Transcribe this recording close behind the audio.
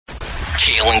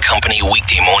Kale and Company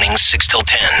weekday mornings 6 till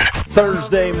 10.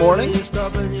 Thursday morning.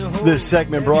 This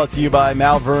segment brought to you by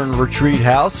Malvern Retreat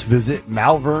House. Visit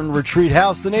Malvern Retreat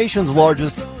House, the nation's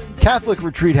largest Catholic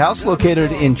retreat house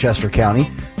located in Chester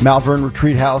County. Malvern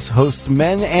Retreat House hosts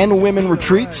men and women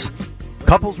retreats,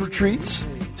 couples retreats,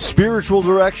 spiritual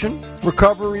direction,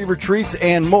 recovery retreats,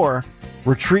 and more.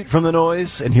 Retreat from the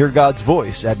noise and hear God's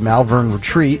voice at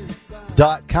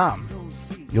malvernretreat.com.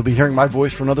 You'll be hearing my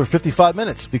voice for another 55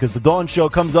 minutes because the Dawn Show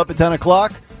comes up at 10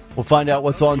 o'clock. We'll find out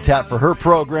what's on tap for her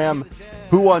program,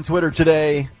 who on Twitter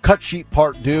today, Cut Sheet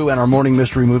Part 2, and our morning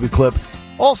mystery movie clip,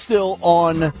 all still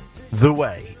on the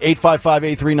way.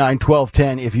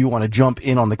 855-839-1210 if you want to jump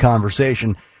in on the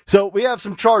conversation. So we have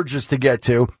some charges to get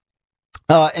to.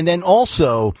 And then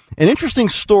also an interesting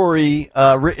story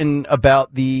written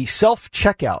about the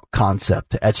self-checkout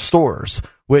concept at stores,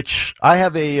 which I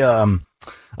have a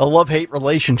love-hate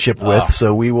relationship with.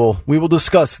 So we will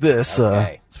discuss this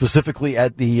specifically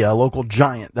at the local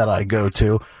Giant that I go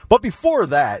to. But before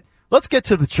that, let's get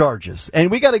to the charges. And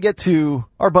we got to get to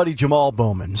our buddy Jamal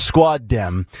Bowman, Squad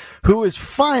Dem, who has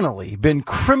finally been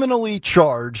criminally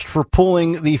charged for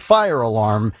pulling the fire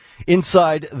alarm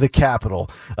inside the Capitol.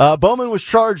 Bowman was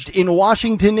charged in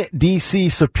Washington, D.C.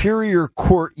 Superior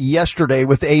Court yesterday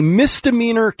with a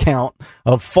misdemeanor count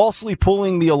of falsely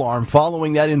pulling the alarm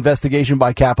following that investigation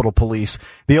by Capitol Police.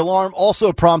 The alarm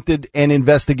also prompted an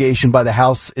investigation by the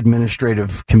House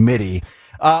Administrative Committee.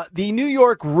 The New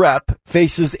York rep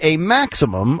faces a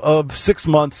maximum of 6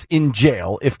 months in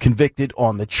jail if convicted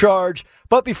on the charge.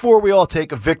 But before we all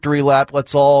take a victory lap,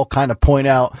 let's all kind of point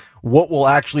out what will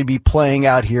actually be playing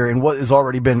out here and what has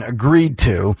already been agreed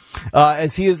to,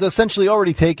 as he has essentially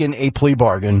already taken a plea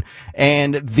bargain.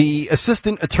 And the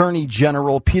Assistant Attorney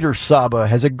General, Peter Saba,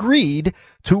 has agreed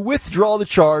to withdraw the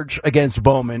charge against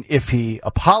Bowman if he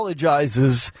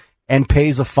apologizes and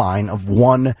pays a fine of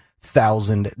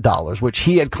 $1,000, which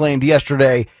he had claimed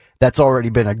yesterday. That's already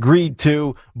been agreed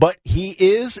to, but he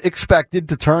is expected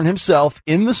to turn himself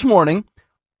in this morning,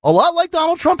 a lot like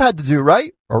Donald Trump had to do,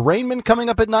 right? Arraignment coming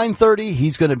up at 9:30.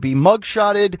 He's going to be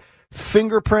mugshotted,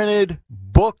 fingerprinted,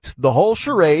 booked, the whole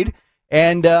charade,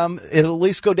 and it'll at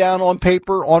least go down on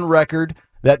paper, on record,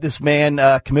 that this man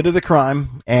committed a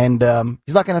crime, and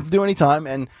he's not going to have to do any time,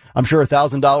 and I'm sure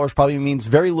 $1,000 probably means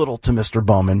very little to Mr.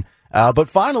 Bowman. But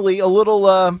finally, a little,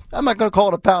 I'm not going to call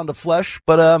it a pound of flesh,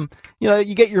 but,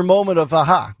 you get your moment of,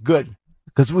 aha, good.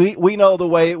 Because we know the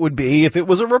way it would be if it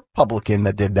was a Republican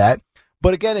that did that.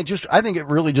 But again, I think it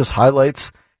really just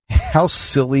highlights how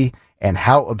silly and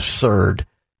how absurd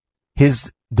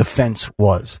his defense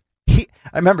was. I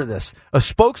remember this, a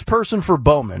spokesperson for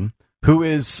Bowman, who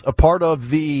is a part of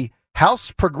the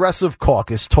House Progressive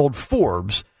Caucus, told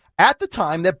Forbes at the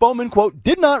time that Bowman, quote,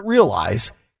 did not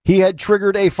realize he had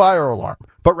triggered a fire alarm,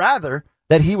 but rather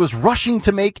that he was rushing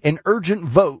to make an urgent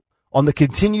vote on the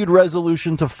continued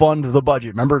resolution to fund the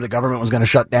budget. Remember, the government was going to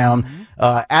shut down,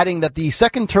 adding that the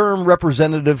second-term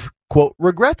representative, quote,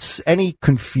 regrets any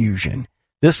confusion.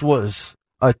 This was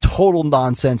a total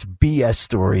nonsense BS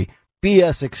story,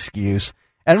 BS excuse.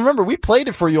 And remember, we played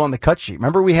it for you on the cut sheet.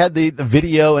 Remember, we had the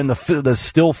video and the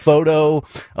still photo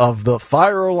of the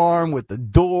fire alarm with the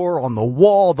door on the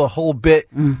wall, the whole bit.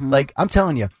 Mm-hmm. Like, I'm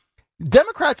telling you,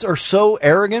 Democrats are so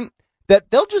arrogant that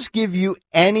they'll just give you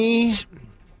any...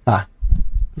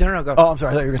 No, go. Oh, I'm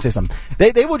sorry. I thought you were going to say something.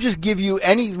 They will just give you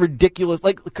any ridiculous...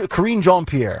 Like, Karine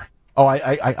Jean-Pierre. Oh,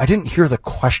 I didn't hear the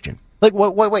question. Like,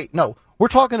 wait, no. We're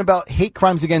talking about hate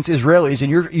crimes against Israelis,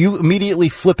 and you immediately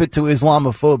flip it to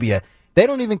Islamophobia. They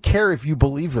don't even care if you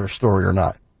believe their story or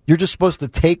not. You're just supposed to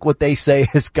take what they say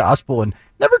as gospel and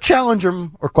never challenge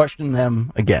them or question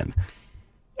them again.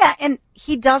 Yeah, and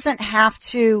he doesn't have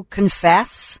to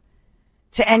confess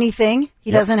to anything.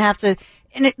 He doesn't have to.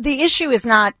 And the issue is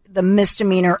not the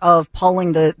misdemeanor of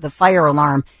pulling the fire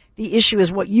alarm. The issue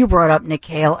is what you brought up, Nick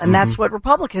Hale, and that's what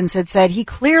Republicans had said. He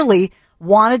clearly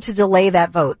wanted to delay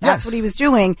that vote. That's what he was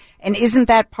doing. And isn't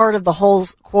that part of the whole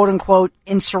quote unquote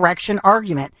insurrection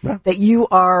argument that you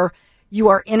are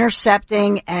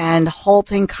intercepting and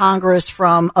halting Congress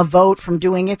from a vote from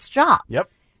doing its job?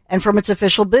 Yep. And from its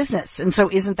official business. And so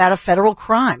isn't that a federal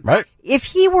crime? Right. If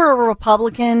he were a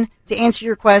Republican, to answer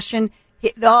your question,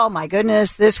 oh my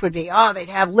goodness, this would be, they'd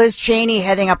have Liz Cheney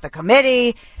heading up the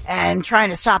committee and trying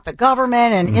to stop the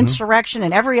government and insurrection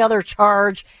and every other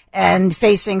charge and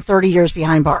facing 30 years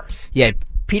behind bars. Yeah,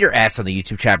 Peter S. on the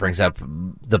YouTube chat brings up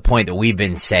the point that we've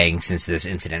been saying since this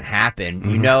incident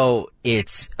happened. You know,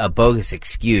 it's a bogus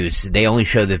excuse. They only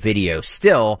show the video.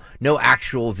 Still, no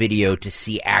actual video to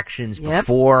see actions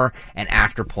before and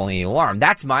after pulling the alarm.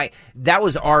 That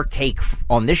was our take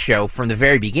on this show from the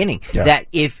very beginning. Yeah. That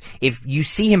if you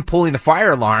see him pulling the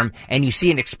fire alarm and you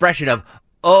see an expression of,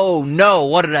 oh no,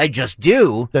 what did I just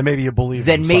do? Then maybe you believe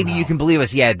Then maybe somehow. you can believe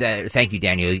us. Yeah, thank you,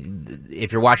 Daniel.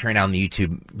 If you're watching right now on the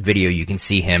YouTube video, you can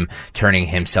see him turning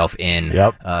himself in.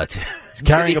 He's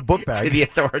carrying a book bag to the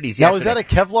authorities. Now, yesterday. is that a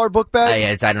Kevlar book bag?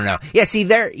 Yeah, I don't know. Yeah, see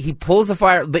there, he pulls the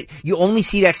fire, but you only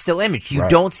see that still image. You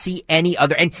don't see any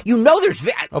other, and you know there's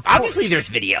obviously there's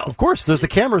video. Of course, there's the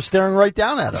camera staring right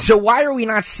down at him. So why are we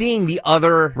not seeing the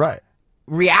other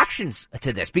reactions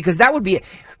to this? Because that would be.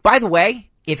 By the way,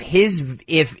 if his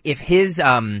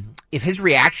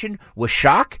reaction was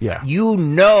shock, you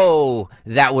know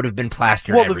that would have been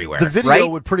plastered everywhere. The video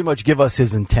would pretty much give us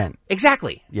his intent.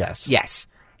 Exactly. Yes.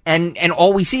 And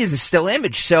all we see is a still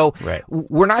image, so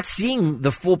we're not seeing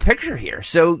the full picture here.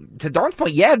 So to Dawn's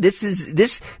point,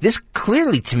 this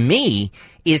clearly to me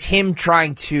is him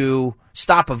trying to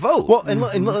stop a vote. Well, and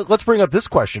let's bring up this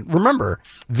question. Remember,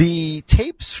 the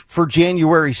tapes for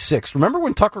January 6th, remember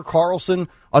when Tucker Carlson,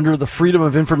 under the Freedom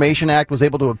of Information Act, was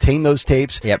able to obtain those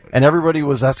tapes? Yep. And everybody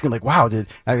was asking, like, wow,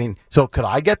 so could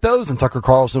I get those? And Tucker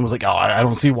Carlson was like, oh, I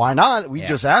don't see why not. We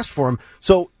just asked for them.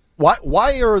 So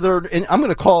why are there, and I'm going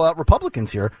to call out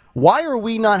Republicans here, why are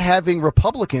we not having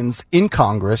Republicans in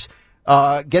Congress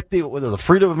get the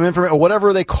Freedom of Information, or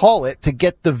whatever they call it, to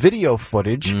get the video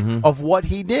footage of what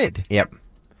he did? Yep.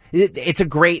 It's a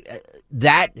great,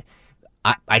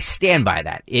 I stand by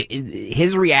that.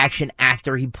 His reaction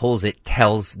after he pulls it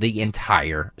tells the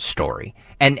entire story.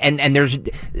 And there's,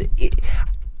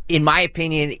 in my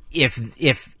opinion,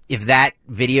 if that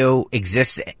video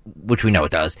exists, which we know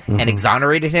it does, and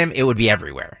exonerated him, it would be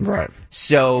everywhere. Right.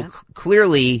 So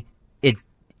clearly it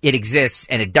exists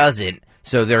and it doesn't.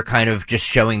 So they're kind of just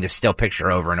showing the still picture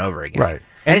over and over again. Right.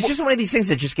 And it's just one of these things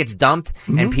that just gets dumped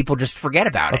and people just forget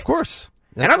about it. Of course.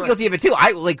 And I'm guilty of it too.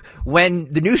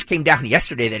 When the news came down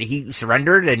yesterday that he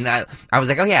surrendered, and I was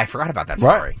like, oh yeah, I forgot about that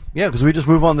story. Right. Yeah, because we just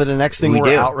move on to the next thing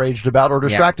we're outraged about or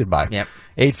distracted by. Yep.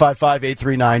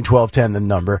 855-839-1210, the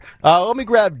number. Let me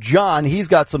grab John. He's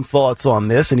got some thoughts on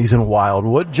this, and he's in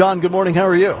Wildwood. John, good morning. How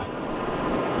are you?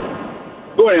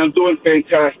 Good morning. I'm doing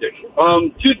fantastic.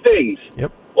 Two things.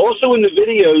 Yep. Also in the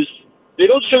videos, they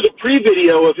don't show the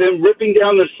pre-video of him ripping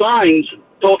down the signs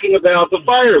talking about the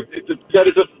fire. That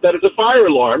is a fire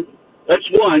alarm. That's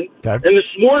one. Okay. And this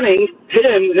morning,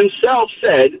 him himself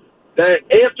said that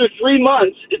after 3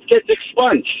 months, it gets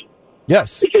expunged.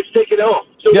 Yes. It gets taken off.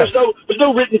 So there's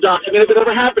no written document of it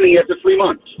ever happening after 3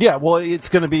 months. Yeah, well, it's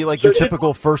going to be like your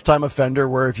typical first-time offender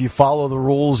where if you follow the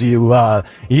rules, I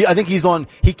think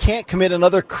he can't commit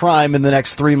another crime in the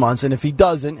next 3 months, and if he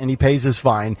doesn't and he pays his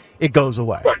fine, it goes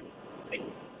away. Right.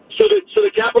 So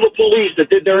the Capitol Police that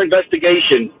did their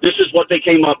investigation, this is what they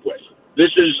came up with.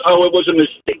 This is, it was a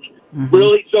mistake. Mm-hmm.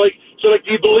 Really? So do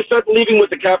you start believing what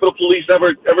the Capitol Police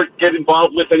ever get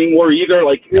involved with anymore either?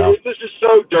 No. This is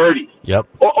so dirty. Yep.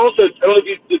 Also, I don't know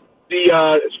if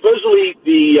supposedly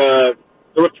the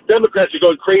Democrats are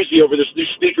going crazy over this new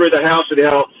Speaker of the House and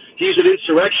how he's an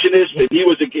insurrectionist and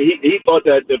he thought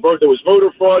that there was voter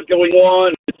fraud going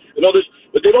on and all this.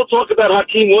 But they don't talk about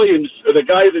Hakeem Williams, the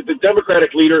guy, the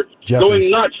Democratic leader,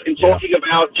 going nuts and talking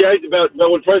about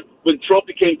when Trump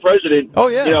became president. Oh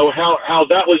yeah, how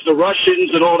that was the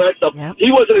Russians and all that stuff. Yep.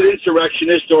 He wasn't an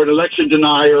insurrectionist or an election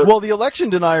denier. Well, the election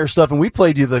denier stuff, and we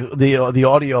played you the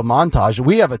audio montage.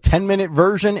 We have a 10-minute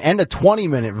version and a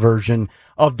 20-minute version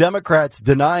of Democrats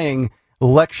denying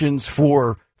elections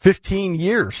for 15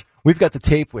 years. We've got the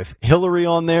tape with Hillary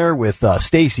on there, with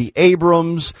Stacey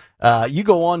Abrams. You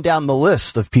go on down the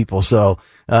list of people. So,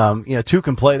 two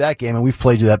can play that game, and we've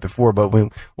played you that before, but we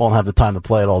won't have the time to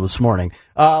play it all this morning.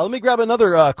 Let me grab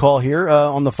another call here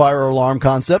on the fire alarm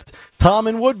concept. Tom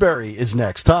in Woodbury is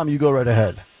next. Tom, you go right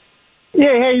ahead.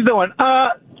 Yeah, how you doing?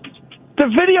 The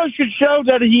video should show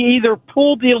that he either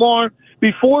pulled the alarm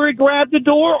before he grabbed the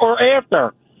door or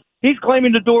after. He's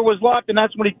claiming the door was locked, and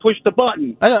that's when he pushed the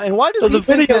button. I know. And why does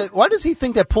he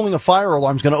think that pulling a fire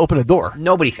alarm is going to open a door?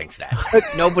 Nobody thinks that.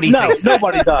 Nobody thinks that.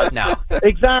 Nobody does. No.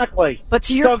 Exactly. But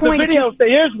to your point, the video,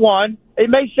 here's one. It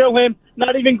may show him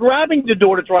not even grabbing the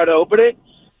door to try to open it,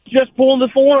 just pulling the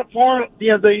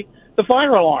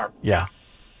fire alarm. Yeah.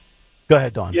 Go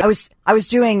ahead, Dawn. Yeah. I was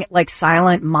doing like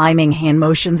silent miming hand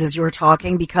motions as you were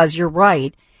talking because you're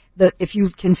right. If you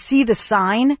can see the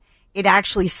sign, it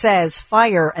actually says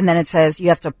fire, and then it says you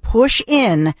have to push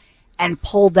in and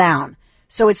pull down.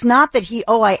 So it's not that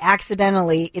I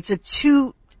accidentally,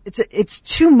 it's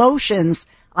two motions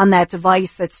on that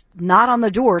device that's not on the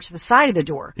door, to the side of the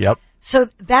door. Yep. So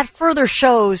that further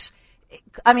shows,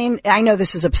 I mean, I know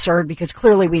this is absurd because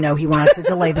clearly we know he wanted to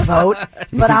delay the vote,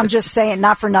 but I'm just saying,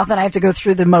 not for nothing, I have to go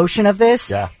through the motion of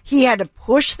this. Yeah. He had to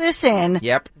push this in,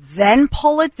 Yep. then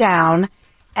pull it down,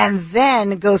 and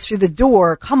then go through the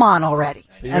door. Come on already.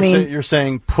 You're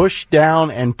saying push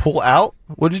down and pull out?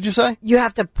 What did you say? You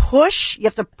have to push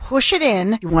it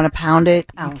in. You want to pound it,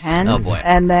 you can. Oh, boy.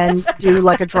 And then do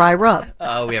like a dry rub.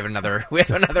 Oh, we have another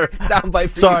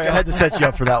soundbite for Sorry, you. I had to set you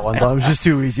up for that one. It was just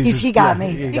too easy. He got me.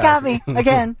 He got me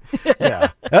again. Yeah.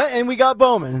 And we got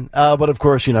Bowman. But of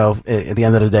course, at the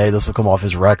end of the day, this will come off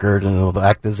his record and it'll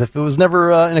act as if it was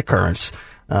never an occurrence.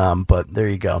 But there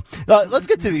you go. Let's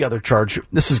get to the other charge.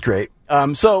 This is great.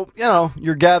 So,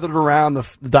 you're gathered around the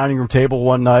dining room table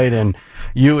one night and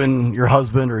you and your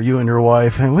husband or you and your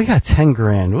wife, and we got 10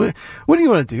 grand. What do you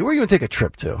want to do? Where are you going to take a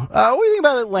trip to? What do you think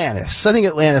about Atlantis? I think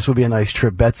Atlantis would be a nice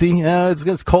trip, Betsy.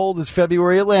 It's cold. It's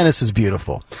February. Atlantis is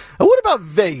beautiful. What about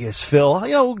Vegas, Phil?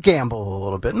 We'll gamble a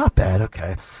little bit. Not bad.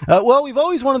 Okay. Well, we've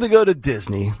always wanted to go to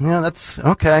Disney. Yeah, that's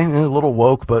okay. A little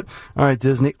woke, but all right,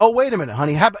 Disney. Oh, wait a minute,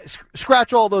 honey. How about,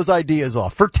 scratch all those ideas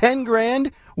off. For 10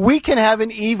 grand, we can have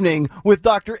an evening with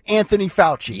Dr. Anthony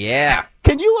Fauci. Yeah.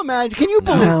 Can you imagine? Can you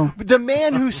believe the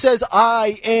man who says,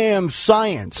 I am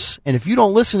science? And if you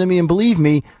don't listen to me and believe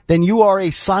me, then you are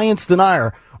a science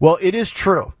denier. Well, it is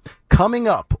true. Coming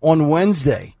up on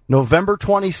Wednesday, November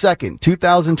 22nd,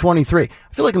 2023. I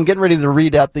feel like I'm getting ready to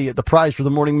read out the prize for the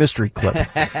morning mystery clip.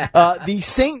 The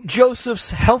St.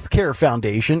 Joseph's Healthcare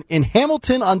Foundation in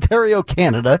Hamilton, Ontario,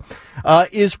 Canada,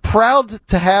 is proud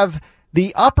to have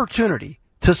the opportunity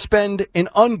to spend an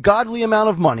ungodly amount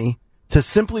of money to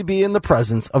simply be in the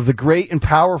presence of the great and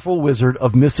powerful wizard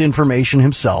of misinformation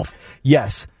himself.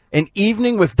 Yes, an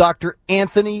evening with Dr.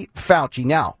 Anthony Fauci.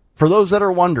 Now, for those that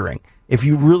are wondering, if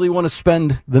you really want to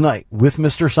spend the night with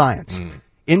Mr. Science,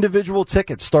 individual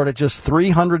tickets start at just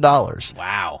 $300.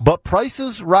 Wow. But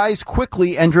prices rise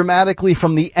quickly and dramatically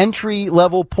from the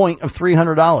entry-level point of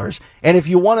 $300. And if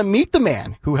you want to meet the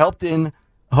man who helped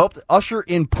usher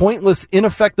in pointless,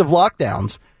 ineffective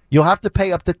lockdowns, you'll have to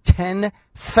pay up to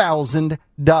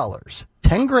 $10,000.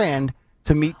 10 grand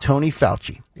to meet Tony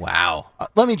Fauci. Wow.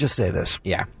 Let me just say this.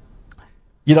 Yeah.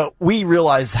 We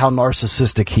realized how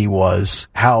narcissistic he was,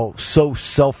 how so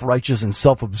self-righteous and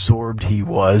self-absorbed he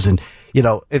was. And,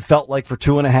 it felt like for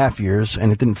 2.5 years,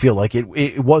 and it didn't feel like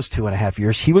it was 2.5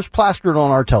 years, he was plastered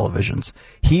on our televisions.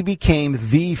 He became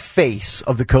the face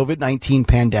of the COVID-19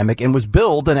 pandemic and was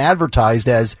billed and advertised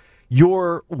as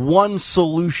your one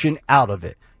solution out of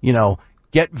it.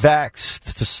 Get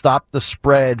vaxxed to stop the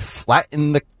spread,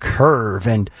 flatten the curve.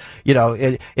 And,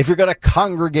 if you're going to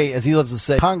congregate, as he loves to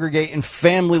say, congregate in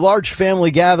large family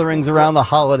gatherings around the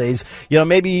holidays,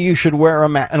 maybe you should wear a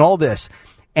mask and all this.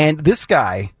 And this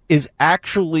guy is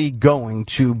actually going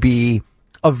to be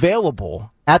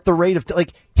available at the rate of,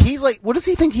 he's like, what does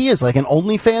he think he is? Like an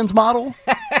OnlyFans model?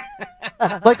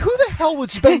 Like, who the hell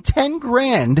would spend 10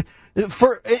 grand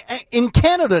in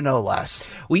Canada, no less?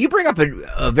 Well, you bring up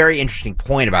a very interesting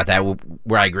point about that,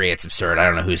 where I agree it's absurd. I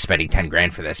don't know who's spending 10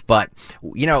 grand for this, but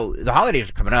the holidays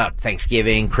are coming up: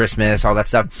 Thanksgiving, Christmas, all that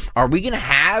stuff. Are we going to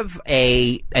have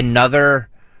another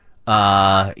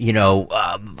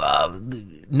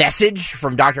message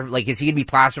from Dr. Is he going to be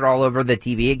plastered all over the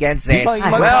TV again saying,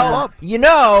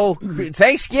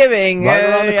 Thanksgiving,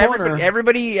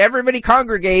 everybody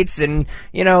congregates and,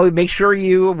 make sure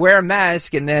you wear a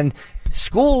mask, and then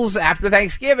schools after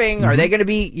Thanksgiving, are they going to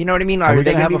be, you know what I mean? Are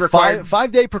they going to be required?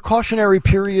 5-day precautionary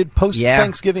period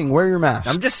post-Thanksgiving. Wear your mask.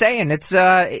 I'm just saying, this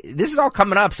is all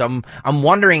coming up, so I'm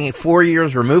wondering, 4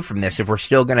 years removed from this, if we're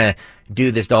still going to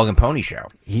do this dog and pony show.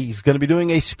 He's going to be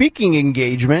doing a speaking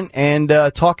engagement and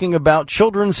talking about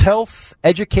children's health,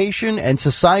 education, and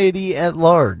society at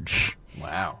large.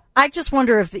 Wow. I just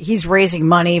wonder if he's raising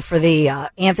money for the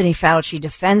Anthony Fauci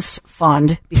Defense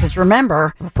Fund, because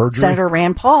remember, Senator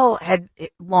Rand Paul had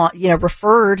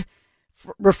referred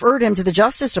him to the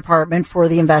Justice Department for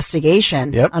the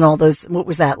investigation on all those. What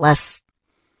was that?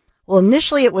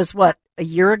 Initially it was a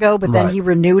year ago, but then he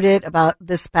renewed it about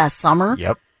this past summer.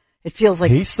 Yep. It feels like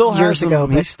he still years ago.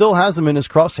 He still has him in his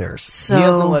crosshairs. So, he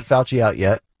hasn't let Fauci out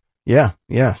yet. Yeah.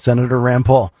 Senator Rand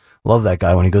Paul. Love that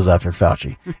guy when he goes after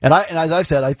Fauci. And as I've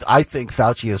said, I think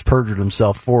Fauci has perjured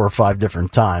himself 4 or 5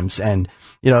 different times. And,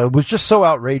 it was just so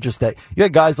outrageous that you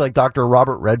had guys like Dr.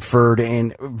 Robert Redford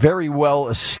and very well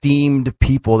esteemed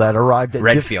people that arrived at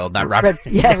Redfield, not Robert.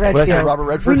 Redfield. What did I say, Robert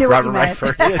Redford? We knew what Robert you meant.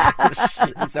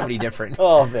 Redford. Somebody different.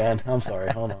 Oh man, I'm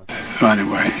sorry. Hold on.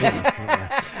 Anyway.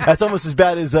 That's almost as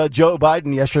bad as Joe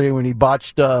Biden yesterday when he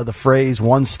botched the phrase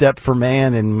 "one step for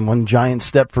man and one giant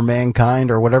step for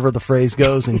mankind" or whatever the phrase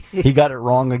goes, and he got it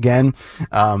wrong again.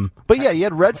 But yeah, you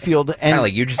had Redfield, and Kind of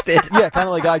like you just did. yeah, kind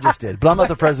of like I just did. But I'm not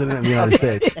the president of the United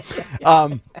States.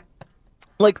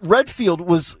 Like Redfield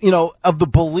was, of the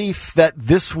belief that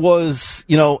this was,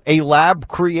 a lab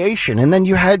creation, and then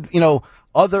you had,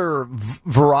 other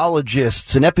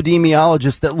virologists and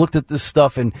epidemiologists that looked at this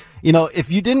stuff, and if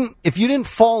you didn't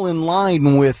fall in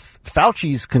line with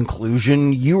Fauci's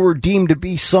conclusion, you were deemed to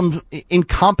be some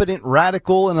incompetent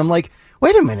radical. And I'm like,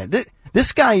 wait a minute,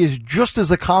 this guy is just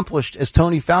as accomplished as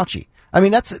Tony Fauci. I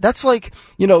mean, that's like,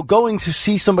 going to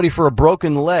see somebody for a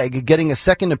broken leg, getting a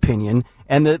second opinion,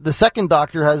 and the second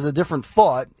doctor has a different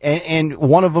thought, and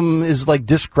one of them is like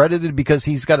discredited because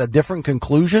he's got a different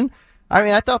conclusion. I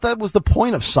mean, I thought that was the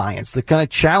point of science, to kind of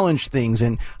challenge things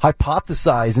and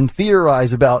hypothesize and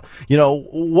theorize about,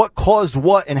 what caused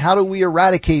what and how do we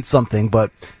eradicate something.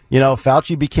 But,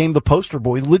 Fauci became the poster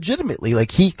boy legitimately.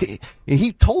 Like he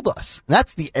told us. And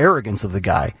that's the arrogance of the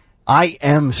guy. I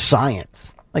am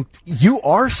science. Like, you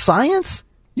are science?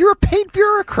 You're a paid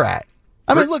bureaucrat.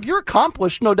 I mean, look, you're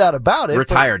accomplished, no doubt about it.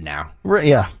 Retired now.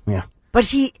 Yeah.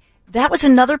 But that was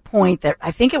another point that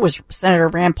I think it was Senator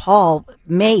Rand Paul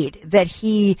made, that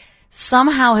he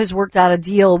somehow has worked out a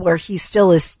deal where he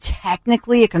still is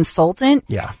technically a consultant.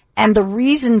 Yeah. And the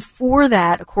reason for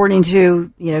that, according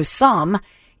to, some,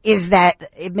 is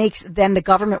that it makes then the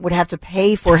government would have to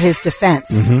pay for his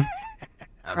defense. Mm-hmm.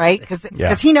 Right?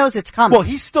 Because he knows it's coming. Well,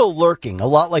 he's still lurking, a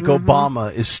lot like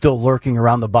Obama is still lurking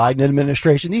around the Biden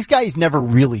administration. These guys never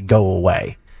really go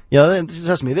away.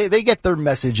 Trust me, they get their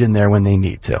message in there when they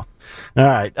need to. All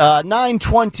right,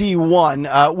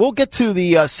 9:21. We'll get to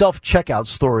the self-checkout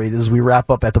story as we wrap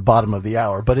up at the bottom of the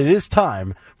hour, but it is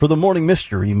time for the Morning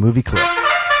Mystery Movie Clip.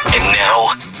 And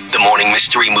now, the Morning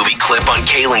Mystery Movie Clip on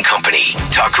Kale and Company.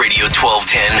 Talk Radio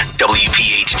 1210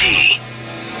 WPHT.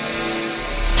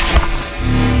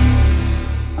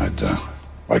 I'd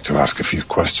like to ask a few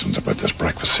questions about this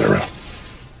breakfast cereal.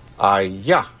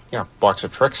 Yeah, box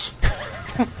of Trix.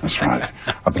 That's right.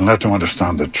 I've been led to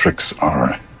understand that Trix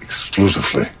are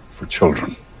exclusively for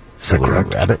children. Is that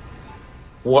correct? Rabbit.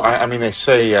 Well, I mean, they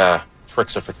say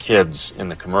Trix are for kids in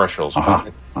the commercials.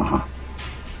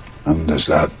 And is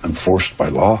that enforced by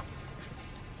law?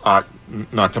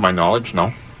 Not to my knowledge,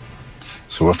 no.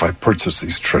 So if I purchase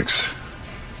these Trix,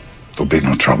 there'll be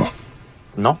no trouble?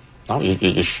 No,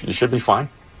 you should be fine.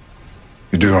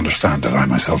 You do understand that I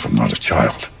myself am not a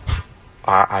child?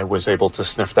 I was able to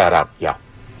sniff that out, yeah.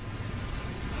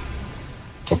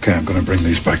 Okay, I'm going to bring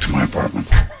these back to my apartment.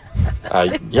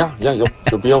 Yeah,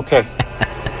 you'll be okay.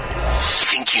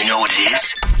 Think you know what it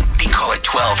is? Be call at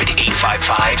 12 at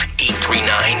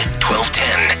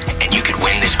 855-839-1210, and you could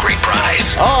win this great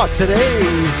prize.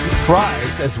 Today's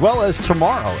prize, as well as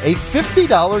tomorrow, a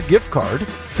 $50 gift card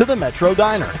to the Metro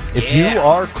Diner. If you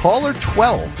are caller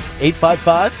 12,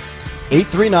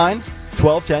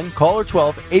 855-839-1210, caller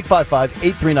 12,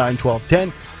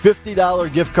 855-839-1210,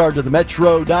 $50 gift card to the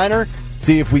Metro Diner.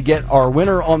 See if we get our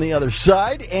winner on the other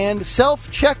side. And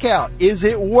self-checkout, is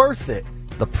it worth it?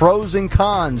 The pros and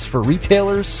cons for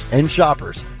retailers and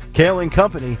shoppers. Kale and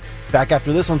Company, back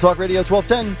after this on Talk Radio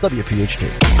 1210 WPHT.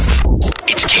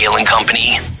 It's Kale and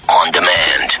Company on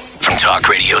demand from Talk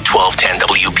Radio 1210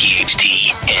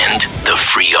 WPHT and the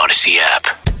free Odyssey app.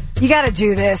 You got to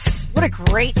do this. What a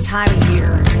great time of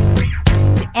year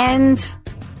to end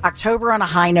October on a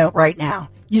high note right now.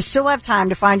 You still have time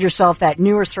to find yourself that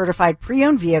newer certified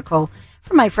pre-owned vehicle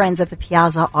from my friends at the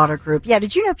Piazza Auto Group. Yeah,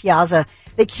 did you know Piazza,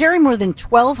 they carry more than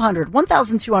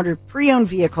 1,200 pre-owned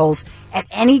vehicles at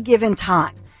any given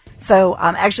time. So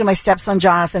actually my stepson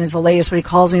Jonathan is the latest. When he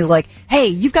calls me, he's like, hey,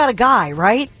 you've got a guy,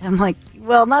 right? I'm like,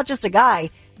 well, not just a guy,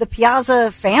 the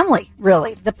Piazza family,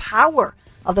 really, the power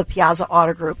of the Piazza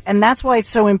Auto Group. And that's why it's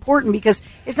so important, because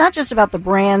it's not just about the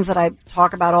brands that I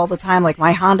talk about all the time, like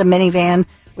my Honda minivan,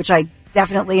 which I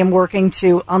definitely am working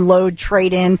to unload,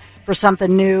 trade in for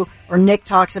something new, or Nick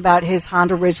talks about his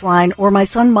Honda Ridgeline, or my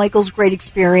son Michael's great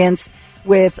experience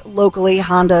with locally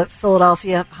Honda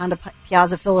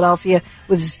Piazza Philadelphia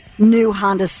with his new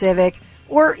Honda Civic,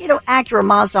 or, Acura,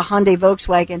 Mazda, Hyundai,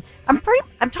 Volkswagen. I'm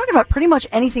talking about pretty much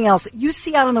anything else that you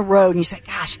see out on the road and you say,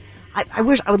 gosh, I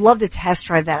would love to test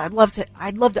drive that. I'd love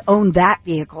to own that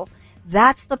vehicle.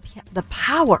 That's the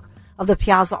power of the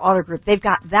Piazza Auto Group. They've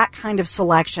got that kind of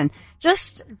selection.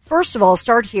 Just, first of all,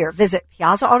 start here. Visit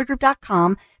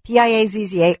piazzaautogroup.com,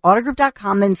 Piazza,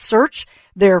 autogroup.com, then search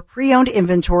their pre-owned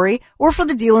inventory or for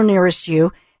the dealer nearest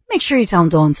you. Make sure you tell them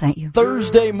Dawn sent you.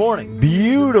 Thursday morning.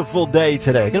 Beautiful day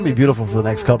today. Going to be beautiful for the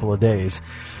next couple of days.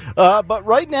 But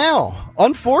right now,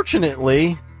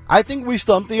 unfortunately, I think we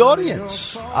stumped the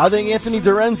audience. I think Anthony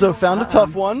Dorenzo found a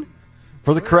tough one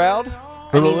for the crowd,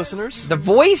 for the listeners. The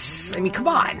voice? I mean, come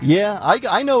on. Yeah,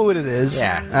 I know what it is.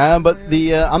 Yeah. But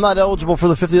I'm not eligible for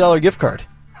the $50 gift card.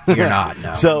 You're not,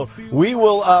 no. So we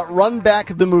will run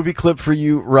back the movie clip for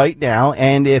you right now,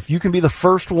 and if you can be the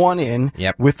first one in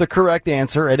with the correct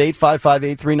answer at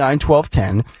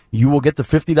 855-839-1210, you will get the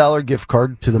 $50 gift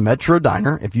card to the Metro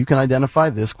Diner if you can identify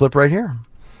this clip right here.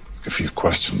 A few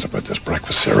questions about this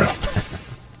breakfast cereal.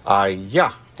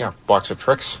 Yeah, box of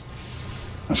Trix.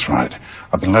 That's right.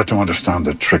 I've been led to understand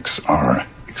that Trix are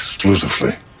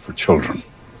exclusively for children.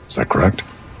 Is that correct?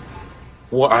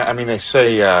 Well, I mean, they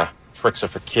say Trix are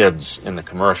for kids in the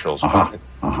commercials. And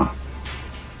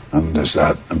is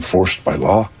that enforced by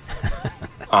law?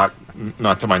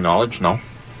 Not to my knowledge, no.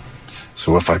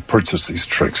 So if I purchase these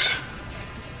Trix,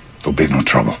 there'll be no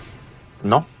trouble?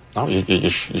 No, you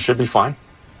should be fine.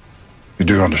 You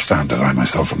do understand that I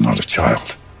myself am not a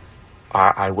child?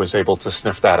 I was able to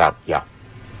sniff that out, yeah.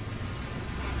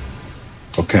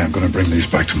 Okay, I'm going to bring these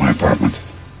back to my apartment.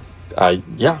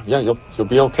 Yeah, you'll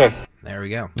be okay. There we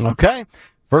go. Okay.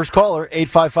 First caller,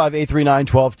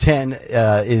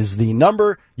 855-839-1210 is the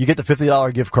number. You get the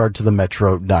 $50 gift card to the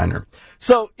Metro Diner.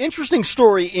 So, interesting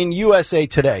story in USA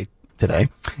Today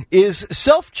is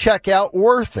self-checkout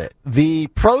worth it? The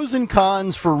pros and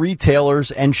cons for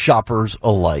retailers and shoppers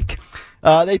alike.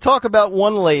 They talk about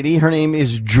one lady. Her name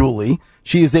is Julie.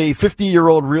 She is a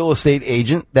 50-year-old real estate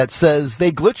agent that says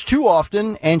they glitch too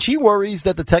often, and she worries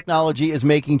that the technology is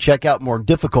making checkout more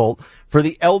difficult for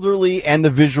the elderly and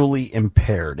the visually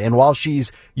impaired. And while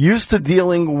she's used to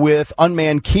dealing with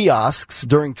unmanned kiosks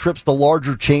during trips to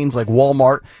larger chains like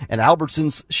Walmart and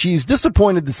Albertsons, she's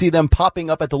disappointed to see them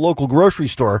popping up at the local grocery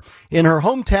store in her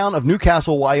hometown of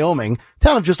Newcastle, Wyoming,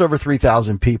 town of just over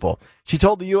 3,000 people. She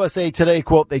told the USA Today,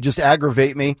 quote, "They just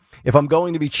aggravate me. If I'm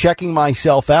going to be checking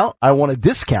myself out, I want a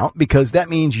discount because that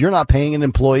means you're not paying an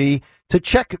employee to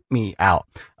check me out."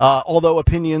 Although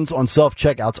opinions on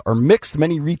self-checkouts are mixed,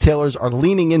 many retailers are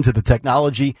leaning into the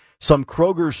technology. Some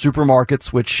Kroger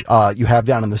supermarkets, which you have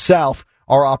down in the South,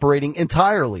 are operating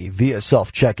entirely via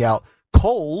self-checkout.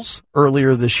 Kohl's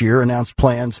earlier this year announced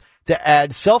plans to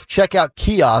add self-checkout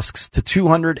kiosks to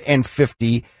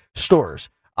 250 stores.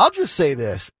 I'll just say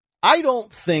this. I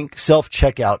don't think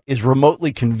self-checkout is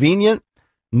remotely convenient,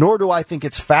 nor do I think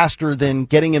it's faster than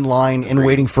getting in line and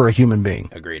waiting for a human being.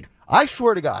 Agreed. I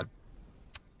swear to God,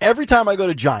 every time I go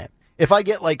to Giant, if I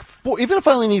get like four, even if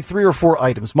I only need 3 or 4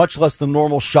 items, much less the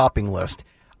normal shopping list,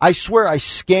 I swear I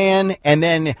scan and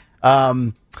then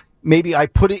maybe I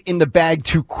put it in the bag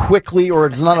too quickly or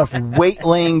there's not enough weight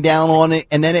laying down on it,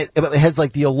 and then it has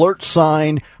like the alert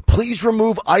sign, please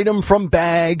remove item from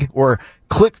bag, or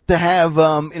click to have,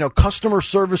 customer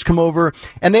service come over.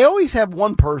 And they always have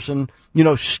one person,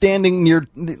 standing near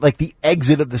like the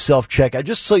exit of the self-checkout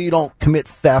just so you don't commit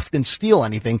theft and steal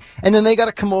anything. And then they got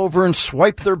to come over and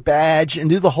swipe their badge and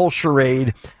do the whole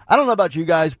charade. I don't know about you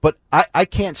guys, but I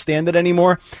can't stand it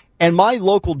anymore. And my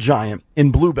local Giant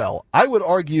in Bluebell, I would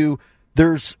argue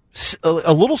there's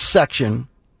a little section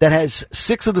that has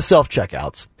 6 of the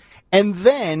self-checkouts. And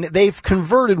then they've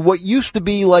converted what used to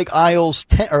be like aisles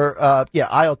 10,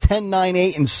 aisle 10, 9,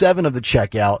 8, and 7 of the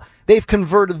checkout. They've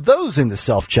converted those into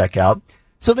self-checkout.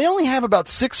 So they only have about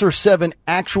 6 or 7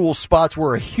 actual spots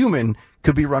where a human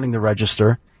could be running the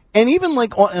register. And even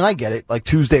and I get it, like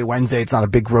Tuesday, Wednesday, it's not a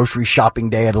big grocery shopping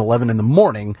day at 11 in the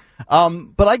morning.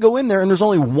 But I go in there and there's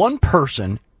only one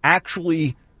person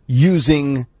actually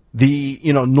using the,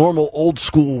 normal old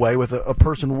school way with a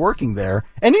person working there.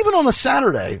 And even on a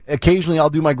Saturday, occasionally I'll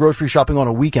do my grocery shopping on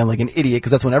a weekend like an idiot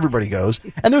because that's when everybody goes.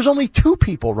 And there's only 2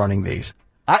 people running these.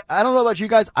 I don't know about you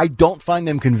guys. I don't find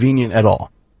them convenient at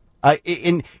all.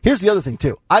 And here's the other thing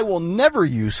too. I will never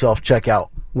use self-checkout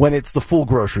when it's the full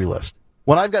grocery list.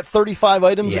 When I've got 35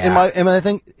 items in my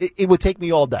thing, it would take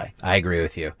me all day. I agree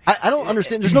with you. I don't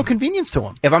understand. There's no convenience to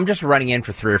them. If I'm just running in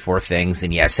for 3 or 4 things,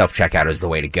 then self-checkout is the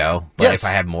way to go. But if I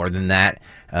have more than that,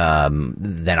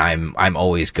 then I'm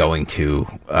always going to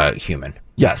human.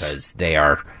 Yes. Because they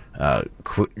are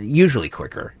usually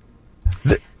quicker.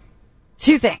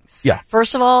 2 things. Yeah.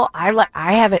 First of all,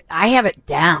 I have it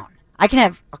down. I can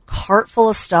have a cart full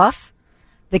of stuff.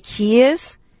 The key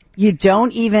is you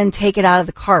don't even take it out of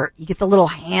the cart. You get the little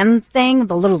hand thing,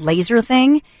 the little laser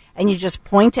thing, and you just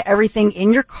point to everything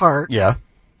in your cart. Yeah.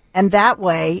 And that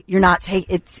way you're not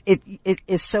it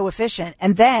is so efficient.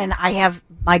 And then I have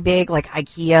my big like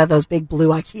IKEA, those big blue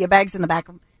IKEA bags in the back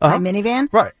of my minivan.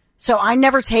 Right. So I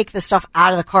never take the stuff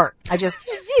out of the cart. I just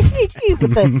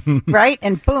with the right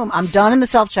and boom, I'm done in the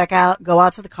self checkout, go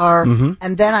out to the car,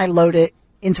 and then I load it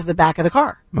into the back of the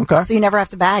car. Okay. So you never have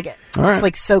to bag it. All right. It's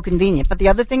like so convenient. But the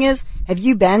other thing is, have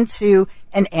you been to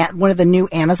one of the new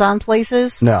Amazon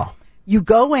places? No. You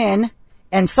go in,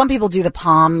 and some people do the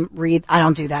palm read. I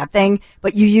don't do that thing,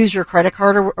 but you use your credit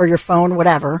card or your phone,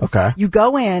 whatever. Okay. You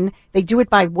go in, they do it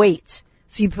by weight.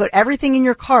 So you put everything in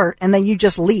your cart, and then you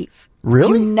just leave.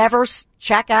 Really? You never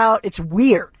check out. It's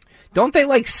weird. Don't they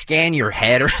like scan your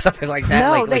head or something like that?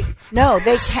 No,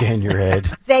 they Scan your head.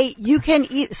 You can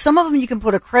eat some of them. You can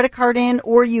put a credit card in,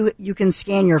 or you can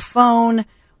scan your phone,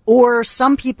 or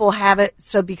some people have it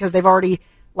so because they've already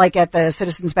like at the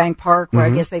Citizens Bank Park where I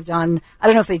guess they've done. I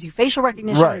don't know if they do facial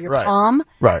recognition or your palm,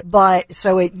 right? But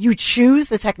so you choose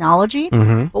the technology,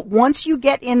 but once you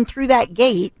get in through that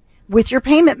gate with your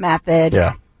payment method,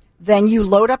 then you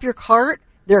load up your cart.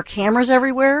 There are cameras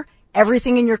everywhere.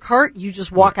 Everything in your cart, you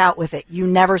just walk out with it. You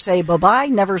never say bye-bye,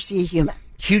 never see a human.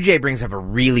 QJ brings up a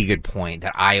really good point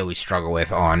that I always struggle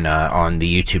with on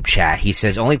the YouTube chat. He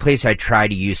says, only place I try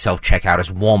to use self-checkout is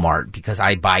Walmart because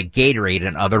I buy Gatorade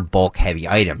and other bulk-heavy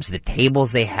items. The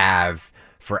tables they have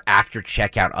for after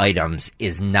checkout items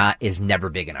is never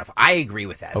big enough. I agree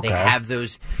with that. Okay. They have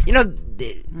those,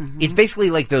 it's basically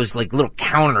like those like little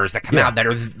counters that come out that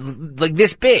are like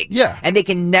this big. Yeah. And they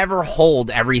can never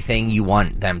hold everything you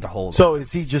want them to hold. So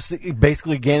is he just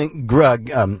basically grabbing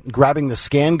the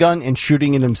scan gun and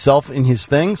shooting it himself in his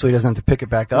thing so he doesn't have to pick it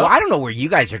back up? Well, I don't know where you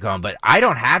guys are going, but I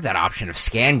don't have that option of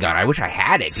scan gun. I wish I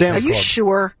had it. Sam's Are you Club.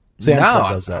 sure? Sam's No, Club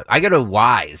does that. I go to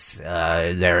Wise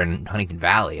there in Huntington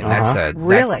Valley, and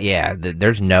Really?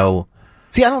 there's no.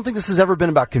 See, I don't think this has ever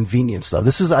been about convenience, though.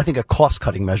 This is, I think, a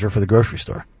cost-cutting measure for the grocery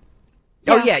store.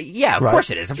 Oh yeah, of Right? course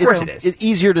it is. Of course it is. It's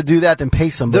easier to do that than pay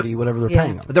somebody whatever they're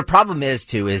paying them. The problem is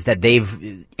that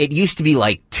it used to be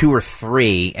like 2 or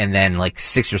 3 and then like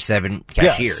 6 or 7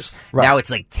 cashiers. right. Now it's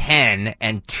like 10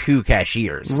 and 2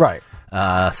 cashiers. Right.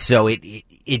 So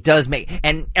it does make,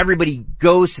 and everybody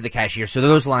goes to the cashier, so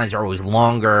those lines are always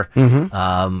longer.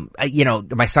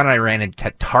 My son and I ran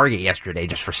into Target yesterday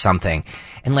just for something,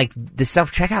 and like the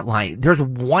self-checkout line, there's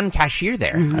one cashier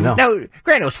there. I know. Now,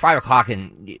 granted, it was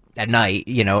 5:00 at night,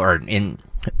 or in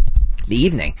the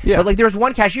evening, but like there was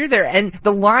one cashier there, and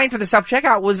the line for the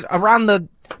self-checkout was around the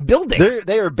building.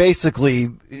 They are basically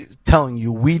telling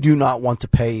you, we do not want to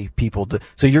pay people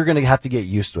so you're going to have to get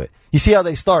used to it. You see how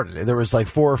they started? There was like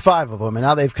 4 or 5 of them, and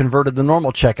now they've converted the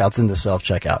normal checkouts into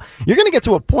self-checkout. You're going to get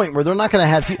to a point where they're not going to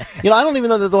have, I don't even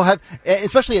know that they'll have,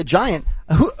 especially at Giant,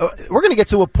 we're going to get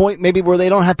to a point maybe where they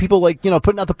don't have people like,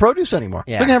 putting out the produce anymore.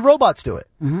 Yeah. They're going to have robots do it.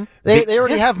 They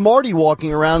already have Marty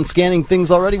walking around scanning things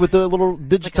already with the little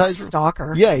digitizer. Like a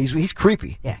stalker. Yeah, he's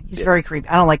creepy. Yeah, he's very creepy.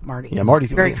 I don't like Marty. Yeah, Marty.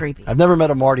 Very creepy. I've never met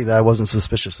a Marty that I wasn't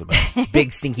suspicious about.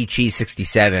 Big Stinky Cheese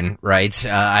 67 writes,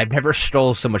 I've never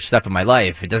stole so much stuff in my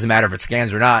life. It doesn't matter if it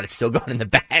scans or not. It's still going in the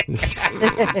bag.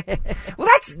 Well,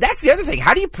 that's the other thing.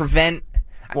 How do you prevent...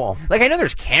 Well, like, I know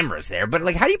there's cameras there, but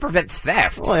like, how do you prevent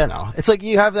theft? Well, it's like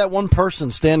you have that one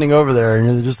person standing over there,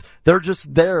 and they're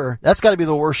just there. That's got to be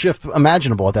the worst shift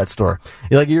imaginable at that store.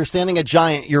 You're standing at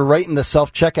Giant, you're right in the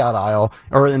self-checkout aisle,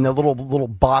 or in the little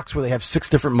box where they have 6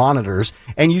 different monitors,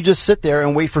 and you just sit there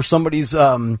and wait for somebody's,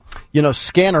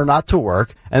 scanner not to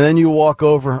work, and then you walk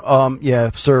over.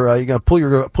 Sir, you gotta pull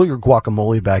your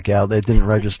guacamole back out. It didn't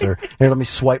register. Here, let me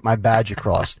swipe my badge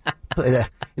across.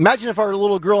 Imagine if our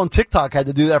little girl on TikTok had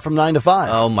to do that from 9 to 5.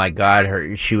 Oh my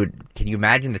God, she would. Can you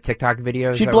imagine the TikTok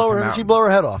videos? She'd blow her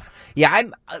head off. Yeah,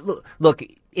 look.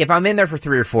 If I'm in there for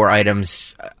 3 or 4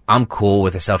 items, I'm cool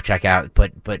with a self checkout.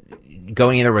 But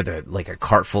going in there with a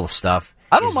cart full of stuff,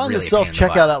 I don't mind really the self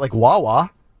checkout at like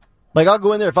Wawa. Like I'll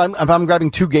go in there if I'm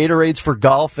grabbing 2 Gatorades for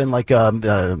golf and like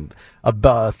a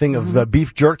thing of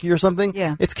beef jerky or something.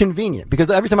 Yeah, it's convenient because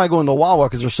every time I go into Wawa,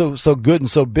 because they're so good and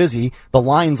so busy, the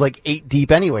line's like 8 deep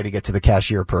anyway to get to the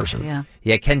cashier person.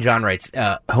 Yeah. Ken John writes,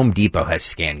 Home Depot has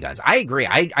scan guns. I agree.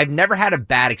 I've never had a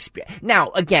bad experience. Now,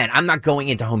 again, I'm not going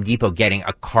into Home Depot getting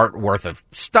a cart worth of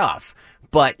stuff.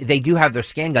 But they do have their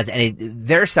scan guns, and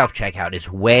their self-checkout is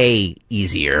way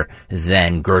easier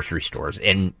than grocery stores,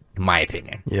 in my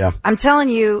opinion. Yeah. I'm telling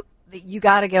you, you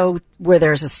got to go where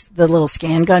there's the little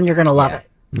scan gun. You're going to love it.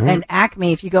 Mm-hmm. And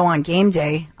Acme, if you go on game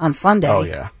day on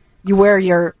Sunday, you wear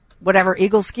your whatever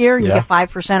Eagles gear, you get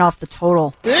 5% off the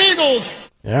total. The Eagles!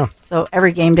 Yeah. So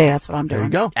every game day, that's what I'm doing. There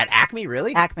you go. At Acme,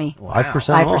 really? Acme. Wow.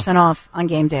 5% 5% off on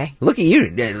game day. Look at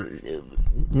you.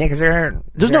 Nick,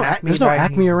 there's no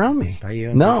Acme around me. By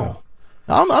you? No.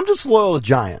 I'm just loyal to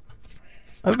Giant.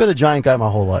 I've been a Giant guy my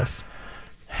whole life.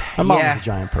 My mom was a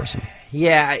Giant person.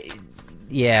 Yeah.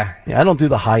 I don't do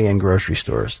the high-end grocery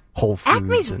stores. Whole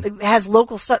Foods. Acme has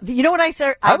local stuff. You know what I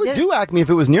said? I would do Acme if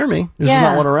it was near me. There's just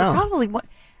not one around. Probably.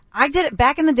 I did it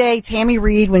back in the day. Tammy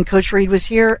Reed, when Coach Reed was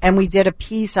here, and we did a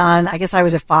piece on, I guess I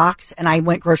was at Fox, and I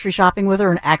went grocery shopping with her,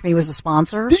 and Acme was a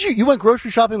sponsor. Did you? You went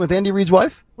grocery shopping with Andy Reid's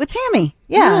wife? With Tammy,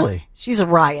 yeah. Really? She's a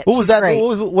riot. What was She's that? great.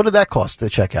 What did that cost to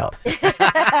check out?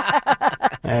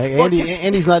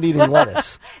 Andy's not eating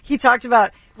lettuce. She talked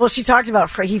about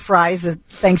he fries the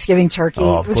Thanksgiving turkey.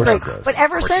 Oh, it was great. But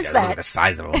ever since that, the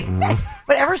size of them.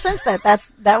 but ever since that,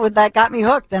 that got me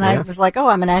hooked, and I was like, oh,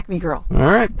 I'm an Acme girl. All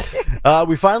right,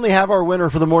 we finally have our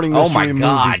winner for the morning mystery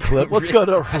movie clip. Let's go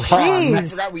to Ron. I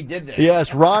forgot we did this.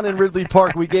 Yes, Ron in Ridley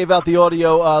Park. We gave out the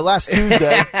audio last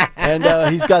Tuesday,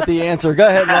 and he's got the answer. Go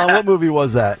ahead, Ron. What movie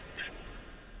was that?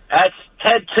 That's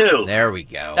Ted 2. There we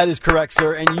go. That is correct,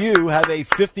 sir. And you have a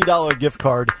 $50 gift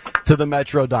card to the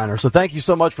Metro Diner. So thank you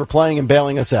so much for playing and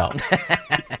bailing us out.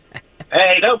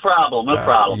 Hey, no problem. No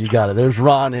problem. You got it. There's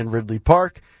Ron in Ridley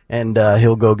Park, and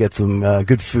he'll go get some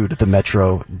good food at the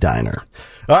Metro Diner.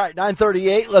 All right,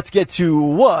 9:38. Let's get to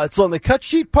What's on the Cut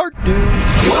Sheet Part 2.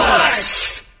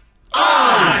 What's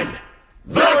on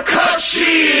the Cut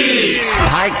Sheet?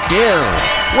 Part 2.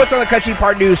 What's on the Cut Sheet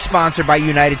Part 2 is sponsored by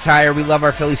United Tire. We love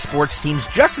our Philly sports teams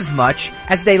just as much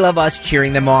as they love us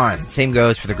cheering them on. Same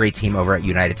goes for the great team over at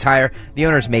United Tire. The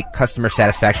owners make customer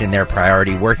satisfaction their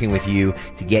priority, working with you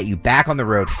to get you back on the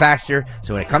road faster.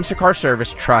 So when it comes to car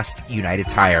service, trust United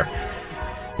Tire.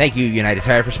 Thank you, United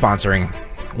Tire, for sponsoring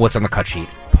What's on the Cut Sheet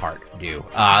Part 2.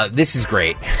 This is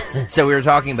great. So we were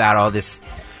talking about all this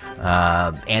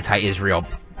anti-Israel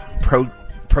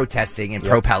protesting and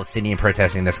pro-Palestinian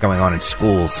protesting that's going on in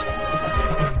schools.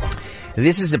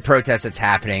 This is a protest that's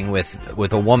happening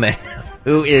with a woman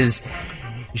who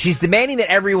she's demanding that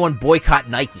everyone boycott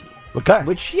Nike. Okay.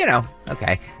 Which,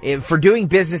 for doing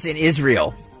business in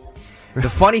Israel. The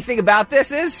funny thing about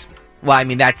this is, well, I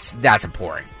mean, that's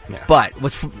abhorrent. Yeah. But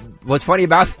what's funny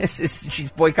about this is she's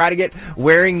boycotting it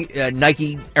wearing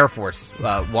Nike Air Force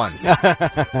Ones.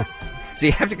 So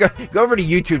you have to go over to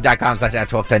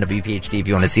youtube.com/1210WPHD if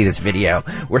you want to see this video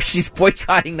where she's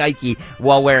boycotting Nike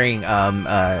while wearing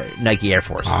Nike Air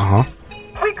Force. Uh-huh.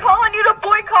 We calling you to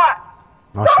boycott.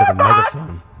 Oh, she's got a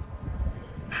megaphone.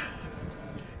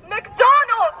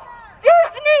 McDonald's,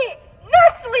 Disney,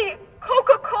 Nestle,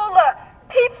 Coca-Cola,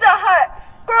 Pizza Hut,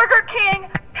 Burger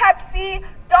King, Pepsi,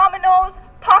 Domino's,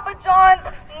 Papa John's,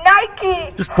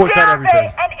 Nike, just boycott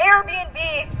everything. And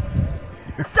Airbnb,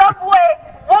 Subway,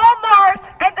 Walmart,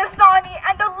 and Dasani,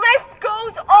 and the list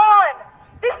goes on.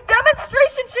 This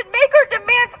demonstration should make our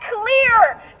demands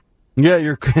clear. Yeah,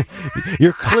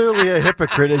 you're clearly a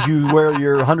hypocrite as you wear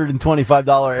your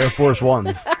 $125 Air Force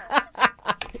Ones.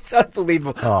 It's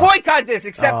unbelievable. Oh. Boycott this,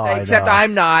 except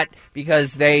I'm not,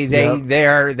 because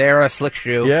they're a slick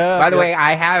shoe. Yeah. By the way,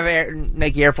 I have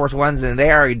Nike Air Force Ones, and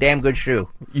they are a damn good shoe.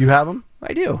 You have them?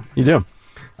 I do. You do.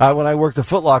 When I worked at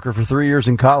Foot Locker for 3 years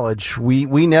in college, we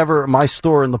never, my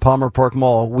store in the Palmer Park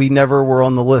Mall, we never were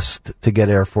on the list to get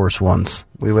Air Force Ones.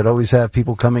 We would always have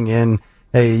people coming in,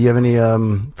 hey, you have any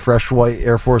fresh white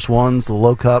Air Force Ones, the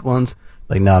low-cut ones?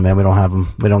 Like, nah, man, we don't have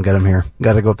them. We don't get them here.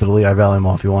 Got to go up to the Lehigh Valley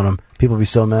Mall if you want them. People would be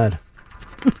so mad.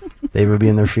 They would be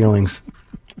in their feelings.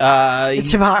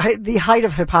 It's about the height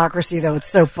of hypocrisy, though. It's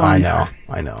so funny.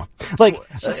 I know. Like,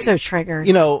 she's so triggered.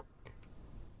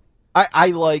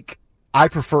 I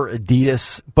prefer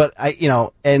Adidas, but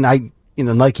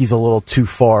Nike's a little too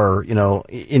far,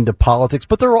 into politics,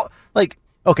 but they're all like,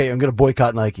 okay, I'm going to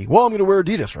boycott Nike. Well, I'm going to wear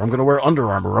Adidas, or I'm going to wear Under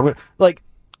Armour.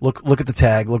 Look at the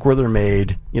tag, look where they're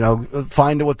made,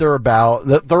 find out what they're about.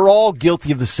 They're all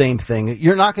guilty of the same thing.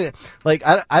 You're not going to,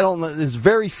 I don't know, there's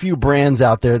very few brands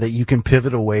out there that you can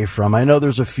pivot away from. I know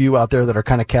there's a few out there that are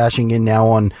kind of cashing in now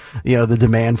on, the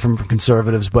demand from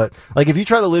conservatives, but if you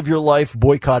try to live your life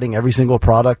boycotting every single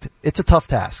product, it's a tough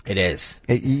task. It is.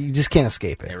 You just can't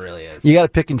escape it. It really is. You got to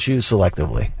pick and choose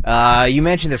selectively. You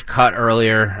mentioned this cut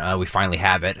earlier. We finally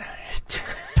have it.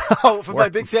 Oh, for my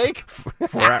big take?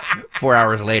 4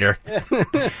 hours later.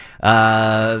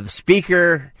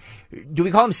 Speaker, do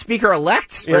we call him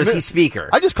Speaker-elect, or is he Speaker?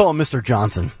 I just call him Mr.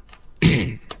 Johnson.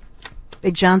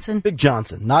 Big Johnson? Big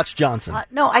Johnson, Notch Johnson.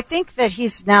 No, I think that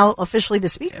he's now officially the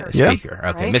Speaker. Speaker.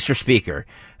 Okay, Right? Mr. Speaker.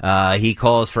 He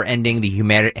calls for ending the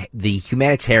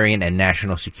humanitarian and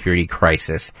national security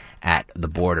crisis at the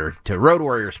border. To Road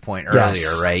Warrior's point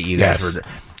earlier, right? You guys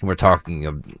were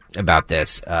talking about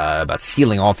this, about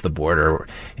sealing off the border.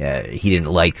 He didn't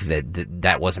like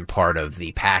that wasn't part of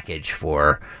the package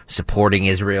for supporting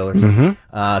Israel.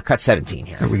 Cut 17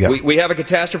 here. Here we go. We have a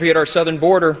catastrophe at our southern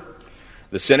border.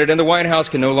 The Senate and the White House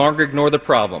can no longer ignore the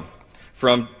problem.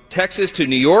 From Texas to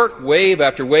New York, wave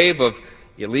after wave of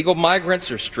illegal migrants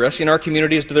are stressing our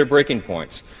communities to their breaking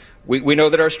points. We know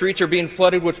that our streets are being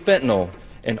flooded with fentanyl,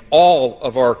 and all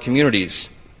of our communities,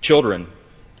 children,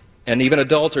 and even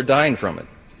adults are dying from it.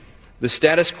 The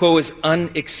status quo is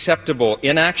unacceptable.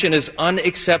 Inaction is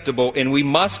unacceptable, and we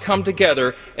must come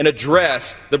together and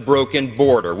address the broken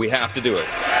border. We have to do it.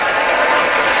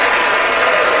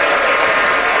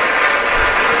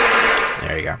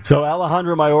 There you go. So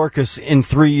Alejandro Mayorkas, in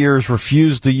 3 years,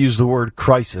 refused to use the word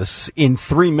crisis. In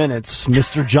 3 minutes,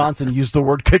 Mr. Johnson used the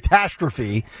word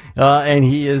catastrophe, and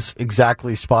he is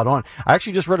exactly spot on. I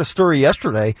actually just read a story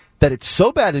yesterday that it's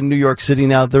so bad in New York City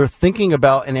now, they're thinking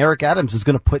about, and Eric Adams is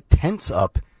going to put tents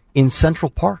up in Central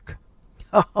Park.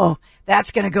 Oh,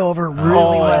 that's going to go over really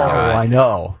well. Oh, I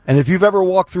know. And if you've ever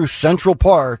walked through Central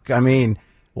Park, I mean,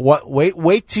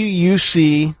 wait till you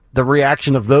see the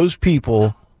reaction of those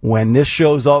people when this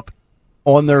shows up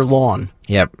on their lawn.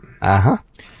 Yep. Uh-huh.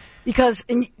 Because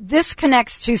this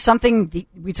connects to something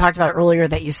we talked about earlier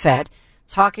that you said,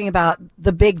 talking about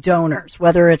the big donors,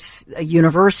 whether it's a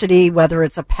university, whether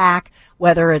it's a PAC,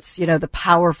 whether it's,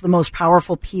 the most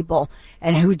powerful people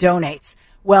and who donates.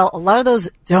 Well, a lot of those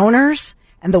donors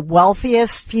and the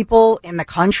wealthiest people in the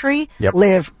country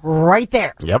live right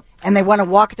there. Yep. And they want to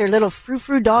walk their little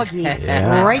frou-frou doggy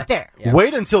right there. Yep.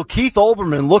 Wait until Keith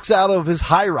Olbermann looks out of his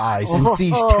high-rise and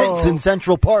sees tents in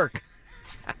Central Park.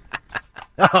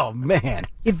 Oh, man.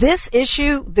 This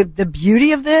issue, the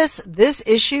beauty of this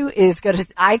issue is going to,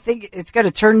 I think it's going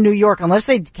to turn New York, unless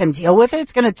they can deal with it,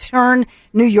 it's going to turn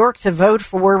New York to vote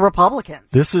for Republicans.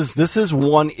 This is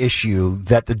one issue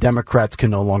that the Democrats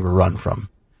can no longer run from.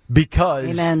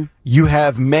 Because you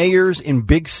have mayors in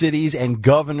big cities and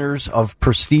governors of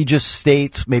prestigious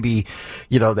states, maybe,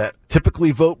 that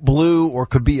typically vote blue or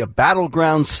could be a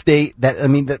battleground state. That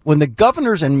when the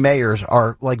governors and mayors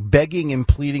are like begging and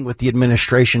pleading with the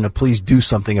administration to please do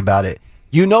something about it,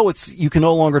 you can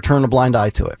no longer turn a blind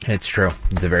eye to it. It's true.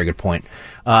 It's a very good point.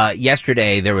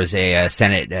 Yesterday, there was a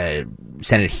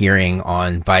Senate hearing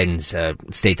on Biden's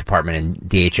State Department and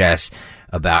DHS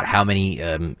about how many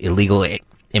illegal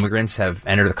immigrants have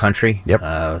entered the country.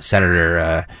 Yep.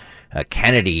 Senator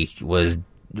Kennedy was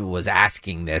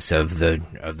asking this of the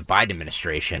Biden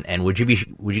administration, and would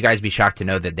you guys be shocked to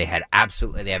know that they have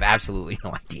absolutely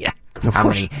no idea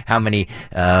how many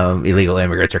illegal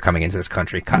immigrants are coming into this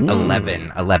country?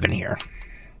 11 here.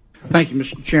 Thank you,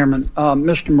 Mr. Chairman.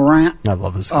 Mr. Morant, I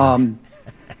love this.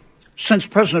 Since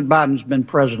President Biden's been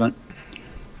president,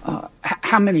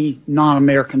 how many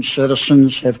non-American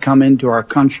citizens have come into our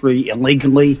country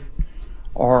illegally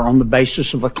or on the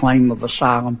basis of a claim of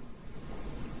asylum?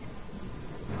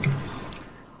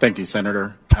 Thank you,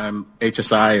 Senator.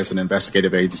 HSI, as an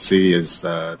investigative agency, is...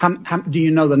 do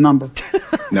you know the number?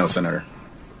 No, Senator.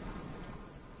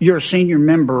 You're a senior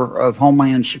member of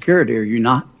Homeland Security, are you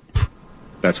not?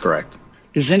 That's correct.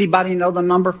 Does anybody know the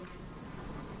number?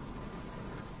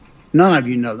 None of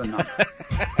you know the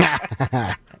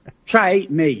number. Try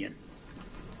 8 million.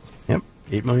 Yep,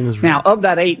 8 million is now, of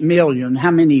that 8 million,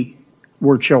 how many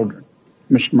were children,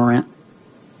 Mr. Morant?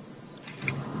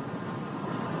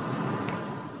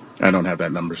 I don't have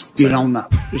that number. You don't know.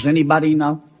 Does anybody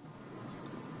know?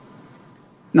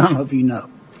 None of you know.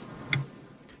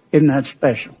 Isn't that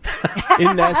special?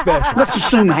 Isn't that special? Let's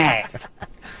assume half.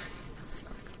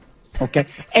 Okay.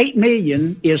 8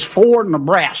 million is 4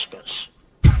 Nebraskas.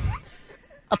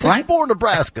 I'll take 4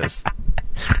 Nebraskas.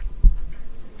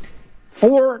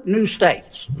 4 new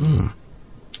states.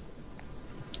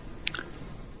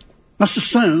 Let's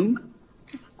assume,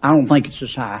 I don't think it's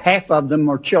as high, half of them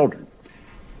are children.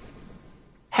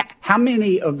 How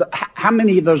many of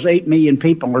those 8 million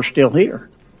people are still here?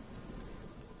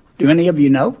 Do any of you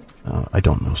know? I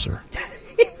don't know, sir.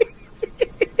 You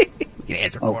can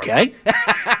answer for okay.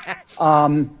 How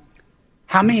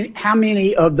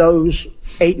many of those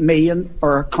 8 million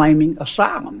are claiming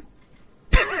asylum?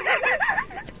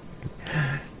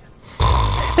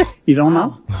 You don't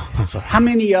know? How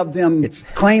many of them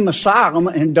claim asylum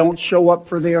and don't show up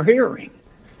for their hearing?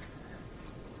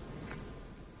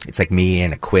 It's like me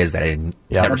and a quiz that I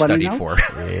never studied for.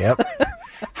 Yep.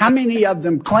 How many of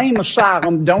them claim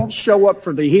asylum, don't show up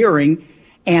for the hearing,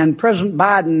 and President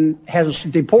Biden has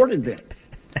deported them?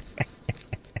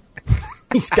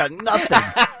 He's got nothing.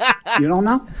 You don't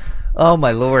know? Oh,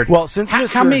 my Lord. Well, since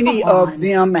How many of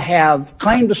them have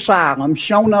claimed asylum,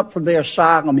 shown up for their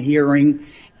asylum hearing,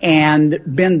 and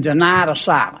been denied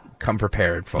asylum? Come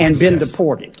prepared, folks. And been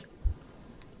deported?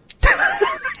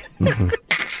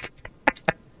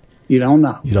 You don't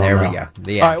know. You don't There know. we go.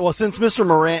 The All end. right, well, since Mr.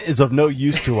 Morant is of no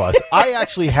use to us, I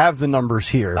actually have the numbers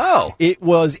here. Oh. It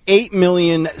was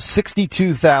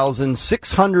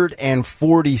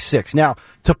 8,062,646. Now,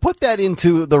 to put that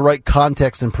into the right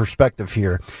context and perspective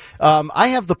here, I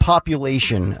have the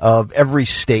population of every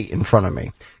state in front of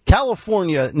me.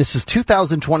 California, and this is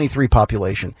 2023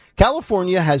 population.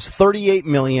 California has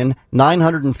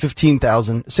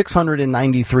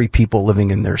 38,915,693 people living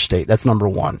in their state. That's number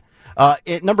one.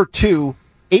 At number two,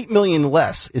 8 million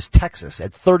less is Texas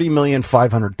at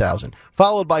 30,500,000,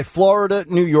 followed by Florida,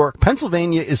 New York.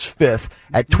 Pennsylvania is fifth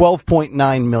at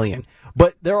 12.9 million.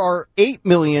 But there are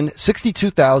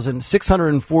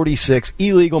 8,062,646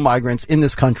 illegal migrants in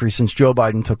this country since Joe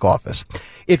Biden took office.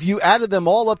 If you added them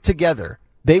all up together,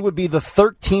 they would be the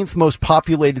 13th most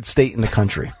populated state in the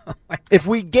country. If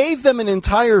we gave them an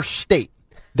entire state,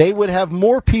 they would have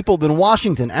more people than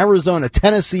Washington, Arizona,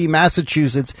 Tennessee,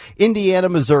 Massachusetts, Indiana,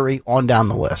 Missouri, on down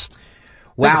the list.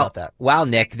 Think about that. Wow,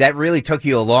 Nick, that really took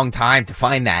you a long time to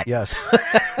find that. Yes.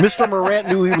 Mr. Morant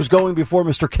knew he was going before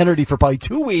Mr. Kennedy for probably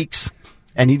 2 weeks,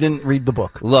 and he didn't read the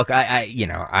book. Look, I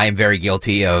am very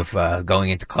guilty of going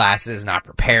into classes not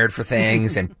prepared for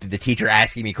things, and the teacher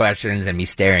asking me questions and me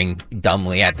staring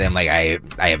dumbly at them like I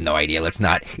have no idea. Let's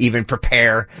not even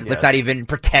prepare. Yes. Let's not even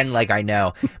pretend like I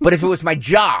know. But if it was my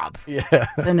job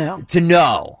To know. to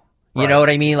know, you know what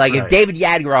I mean? Like if Right. David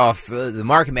Yadgroff, the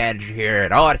market manager here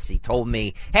at Odyssey, told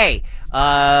me, "Hey,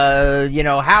 how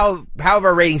have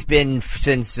our ratings been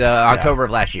since October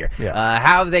of last year? Yeah.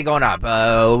 How have they gone up?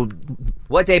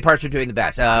 What day parts are doing the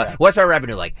best? What's our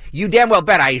revenue like?" You damn well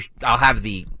bet I'll have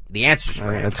the answers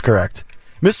for you. That's correct.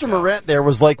 Mr. Morant there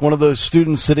was like one of those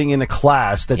students sitting in a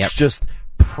class that's just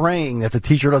praying that the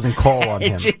teacher doesn't call on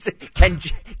him.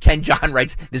 Ken John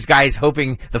writes, "This guy is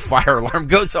hoping the fire alarm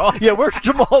goes off." Yeah, where's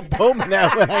Jamal Bowman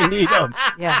at when I need him?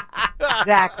 Yeah,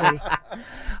 exactly.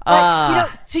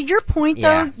 But, to your point,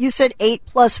 though, yeah. you said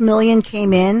 8+ million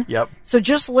came in. Yep. So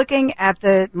just looking at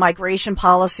the migration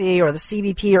policy or the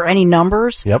CBP or any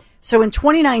numbers. Yep. So in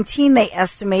 2019, they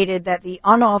estimated that the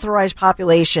unauthorized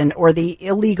population or the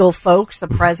illegal folks, the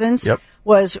presence,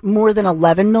 was more than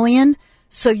 11 million.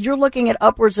 So you're looking at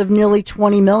upwards of nearly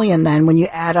 20 million then when you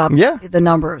add up the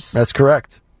numbers. That's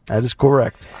correct. That is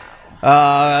correct.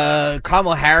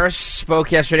 Kamala Harris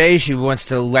spoke yesterday. She wants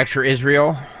to lecture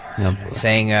Israel,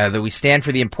 saying that we stand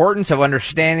for the importance of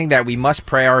understanding that we must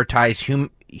prioritize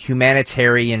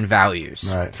humanitarian values.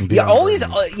 Right. Yeah, always,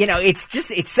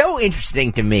 it's so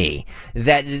interesting to me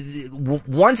that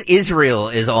once Israel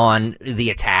is on the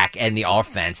attack and the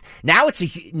offense, now it's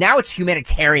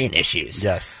humanitarian issues.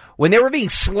 Yes. When they were being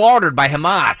slaughtered by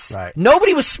Hamas,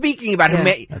 nobody was speaking about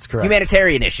That's correct.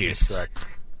 humanitarian issues. That's correct.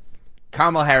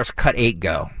 Kamala Harris cut 8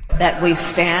 go. That we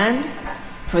stand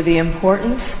for the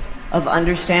importance of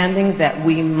understanding that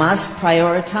we must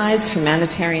prioritize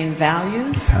humanitarian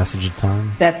values, Passage of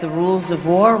time. that the rules of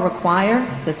war require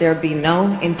that there be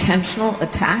no intentional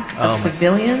attack of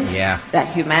civilians, that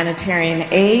humanitarian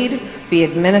aid be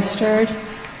administered,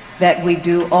 that we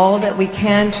do all that we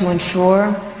can to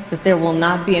ensure that there will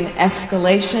not be an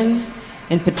escalation,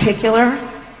 in particular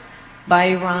by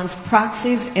Iran's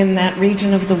proxies in that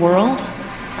region of the world,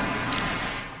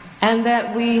 and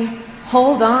that we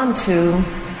hold on to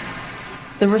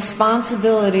the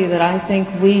responsibility that I think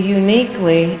we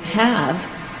uniquely have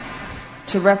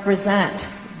to represent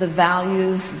the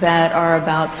values that are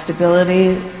about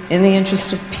stability in the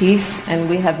interest of peace, and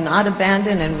we have not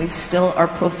abandoned, and we still are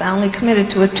profoundly committed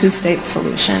to a two-state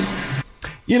solution.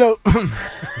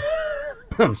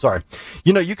 I'm sorry.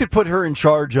 You could put her in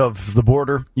charge of the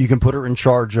border. You can put her in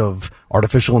charge of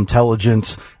artificial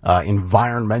intelligence,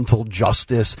 environmental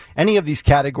justice, any of these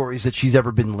categories that she's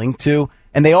ever been linked to.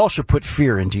 And they all should put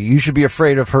fear into you. You should be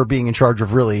afraid of her being in charge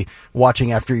of really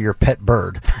watching after your pet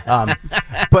bird.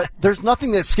 But there's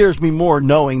nothing that scares me more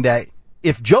knowing that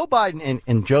if Joe Biden,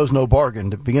 and Joe's no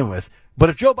bargain to begin with, but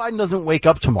if Joe Biden doesn't wake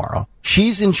up tomorrow,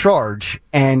 she's in charge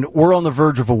and we're on the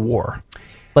verge of a war.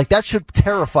 Like, that should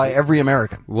terrify every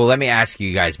American. Well, let me ask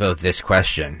you guys both this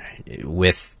question.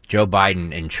 With Joe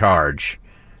Biden in charge,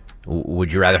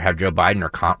 would you rather have Joe Biden or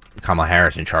Kamala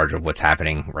Harris in charge of what's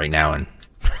happening right now in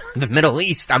the Middle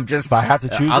East. I'm just. If I have to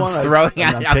choose I'm one, throwing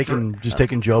I'm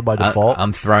taking Joe by default.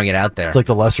 I'm throwing it out there. It's like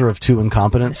the lesser of two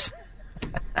incompetents.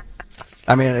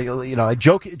 I mean, you know,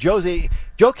 Joe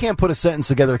can't put a sentence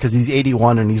together because he's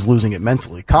 81 and he's losing it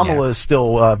mentally. Kamala is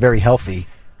still very healthy.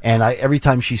 And every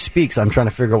time she speaks, I'm trying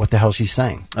to figure out what the hell she's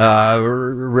saying.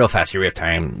 Real fast here, we have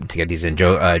time to get these in.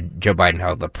 Joe Biden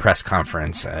held a press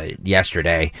conference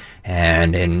yesterday,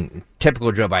 and in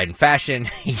typical Joe Biden fashion,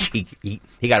 he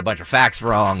got a bunch of facts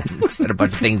wrong and said a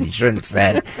bunch of things he shouldn't have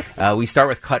said. We start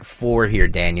with cut 4 here,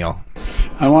 Daniel.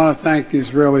 I want to thank the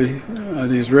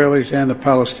Israelis and the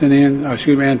Palestinian,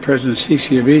 and President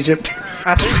Sisi of Egypt.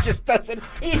 The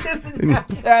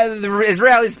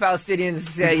Israelis,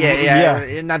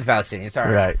 Palestinians, not the Palestinians,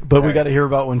 sorry. Right, but we got to hear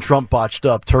about when Trump botched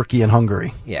up Turkey and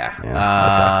Hungary.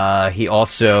 Okay. He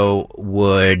also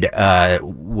would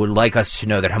like us to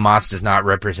know that Hamas does not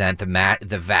represent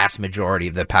the vast majority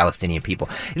of the Palestinian people.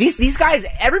 These guys,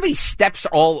 everybody steps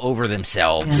all over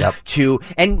themselves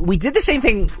and we did the same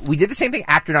thing. We did the same thing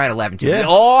after 9/11 too. We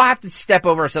all have to step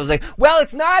over ourselves. Like, well,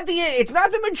 it's not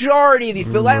the majority of these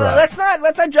people. Let's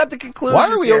not jump to conclusions. Why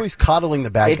are we always coddling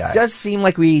the bad guy? It does seem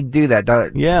like we do that,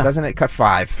 doesn't it? Cut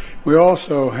 5. We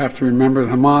also have to remember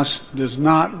that Hamas does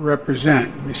not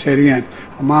represent, let me say it again,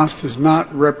 Hamas does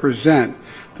not represent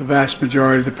the vast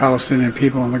majority of the Palestinian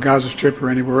people on the Gaza Strip or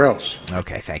anywhere else.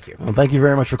 Okay, thank you. Well, thank you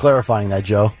very much for clarifying that,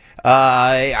 Joe.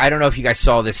 I don't know if you guys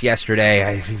saw this yesterday.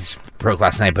 I think it broke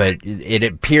last night, but it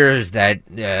appears that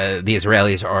the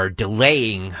Israelis are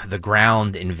delaying the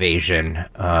ground invasion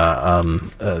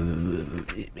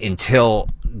until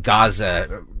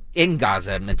Gaza. In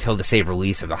Gaza, until the safe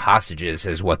release of the hostages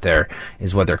is what they're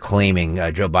claiming.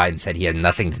 Joe Biden said he had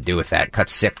nothing to do with that. Cut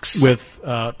 6. With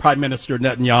Prime Minister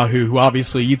Netanyahu, who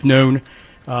obviously you've known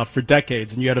for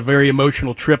decades, and you had a very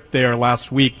emotional trip there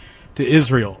last week to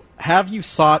Israel. Have you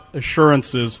sought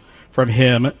assurances from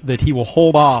him that he will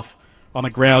hold off on a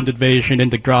ground invasion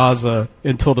into Gaza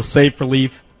until the safe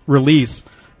release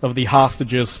of the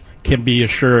hostages can be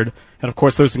assured? And of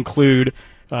course, those include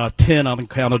 10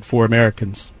 unaccounted for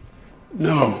Americans.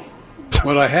 No.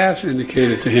 What I have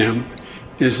indicated to him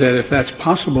is that if that's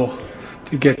possible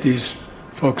to get these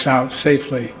folks out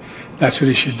safely, that's what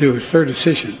he should do. It's their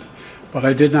decision. But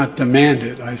I did not demand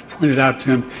it. I pointed out to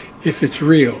him, if it's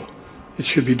real, it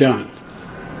should be done.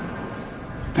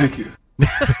 Thank you.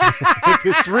 If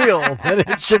it's real, then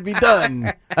it should be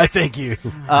done. I thank you.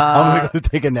 I'm going to go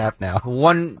take a nap now.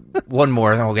 One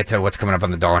more, and then we'll get to what's coming up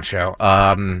on the Dawn Show.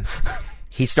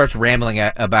 He starts rambling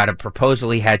about a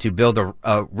proposal he had to build a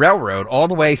railroad all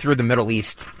the way through the Middle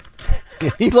East.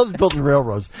 He loves building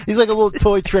railroads. He's like a little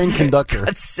toy train conductor.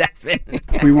 Cut 7.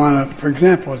 We want to, for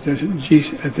example, at the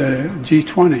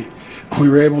G20, we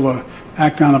were able to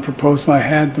act on a proposal I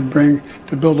had to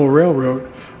build a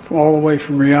railroad all the way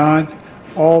from Riyadh,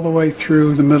 all the way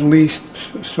through the Middle East,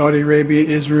 Saudi Arabia,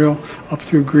 Israel, up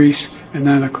through Greece, and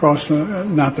then across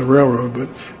not the railroad, but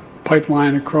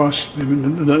pipeline across the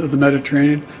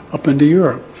Mediterranean up into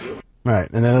Europe. Right,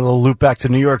 and then it'll loop back to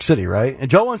New York City, right? And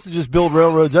Joe wants to just build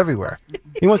railroads everywhere.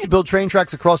 He wants to build train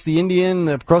tracks across the Indian,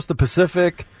 across the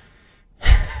Pacific.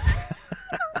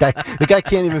 The guy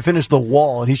can't even finish the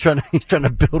wall, and he's trying to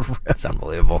build. That's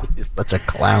unbelievable. He's such a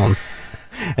clown.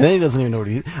 And then he doesn't even know what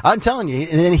I'm telling you,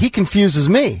 and then he confuses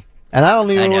me. And I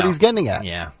don't even know what he's getting at.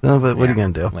 Yeah. No, but what are you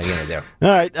going to do? What are you going to do?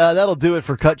 All right, that'll do it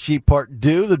for Cut Sheet Part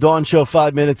 2. The Dawn Show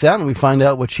 5 minutes out, and we find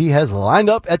out what she has lined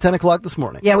up at 10 o'clock this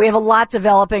morning. Yeah, we have a lot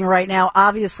developing right now.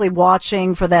 Obviously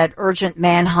watching for that urgent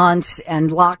manhunt and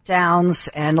lockdowns,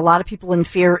 and a lot of people in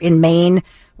fear in Maine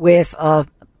with a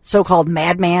so-called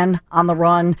madman on the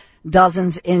run,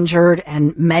 dozens injured,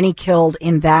 and many killed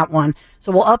in that one.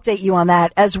 So we'll update you on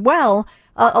that. As well,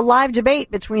 a live debate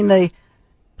between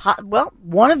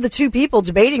one of the two people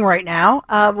debating right now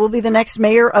will be the next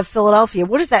mayor of Philadelphia.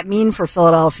 What does that mean for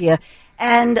Philadelphia?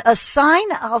 And a sign,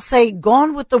 I'll say,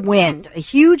 Gone with the Wind, a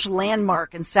huge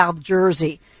landmark in South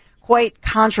Jersey. Quite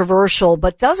controversial,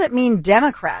 but does it mean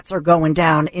Democrats are going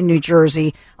down in New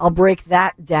Jersey? I'll break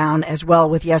that down as well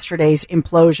with yesterday's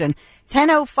implosion.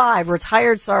 10:05,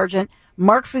 retired Sergeant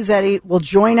Mark Fuzzetti will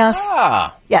join us.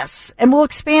 Yes, and we'll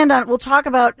we'll talk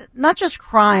about not just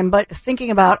crime, but thinking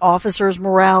about officers'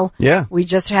 morale. Yeah. We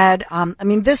just had,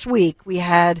 this week we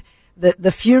had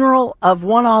the funeral of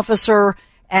one officer,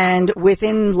 and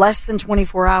within less than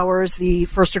 24 hours, the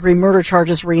first-degree murder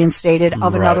charges reinstated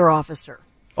of another officer.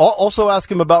 Also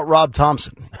ask him about Rob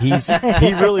Thompson. He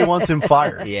really wants him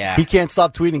fired. Yeah. He can't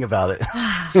stop tweeting about it.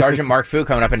 Sergeant Mark Fu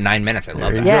coming up in 9 minutes. I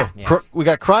love that. Yeah. We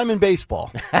got crime in baseball.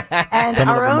 And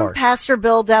our own Pastor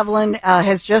Bill Devlin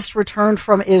has just returned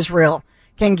from Israel.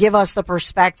 can give us the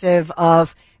perspective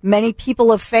of many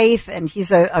people of faith. And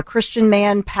he's a Christian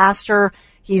man, pastor.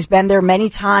 He's been there many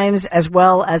times, as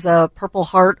well as a Purple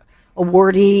Heart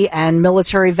awardee and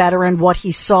military veteran. What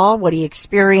he saw, what he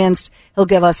experienced, he'll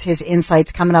give us his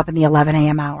insights coming up in the 11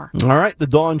 a.m. hour. All right, the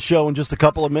Dawn Show in just a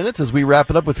couple of minutes as we wrap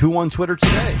it up with Who Won Twitter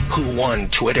today. Who won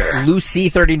Twitter?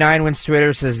 Lucy39 wins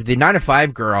Twitter, says the 9 to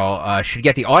 5 girl should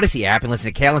get the Odyssey app and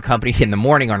listen to Kale and Company in the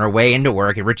morning on her way into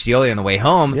work and Rich Dioli on the way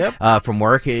home from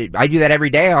work. I do that every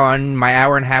day on my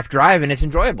hour-and-a-half drive, and it's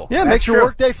enjoyable. Yeah, makes your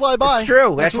work day fly by. It's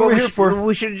true. That's what we're here for.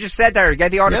 We should have just said to her,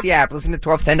 get the Odyssey app, listen to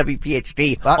 1210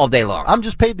 WPHT all day long. I'm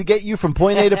just paid to get you from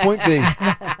point A to point B.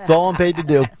 That's all I'm paid to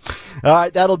do. All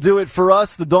right, that'll do it for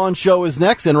us. The Dawn Show is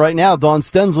next, and right now, Dawn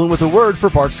Stensland with a word for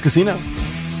Parx Casino.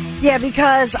 Yeah,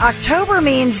 because October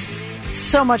means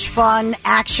so much fun,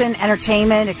 action,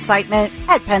 entertainment, excitement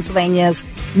at Pennsylvania's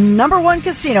 #1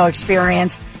 casino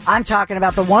experience. I'm talking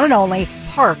about the one and only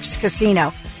Parx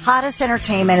Casino. Hottest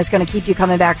entertainment is going to keep you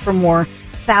coming back for more.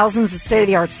 Thousands of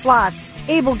state-of-the-art slots,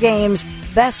 table games,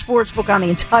 best sports book on the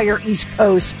entire East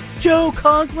Coast. Joe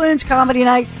Conklin's Comedy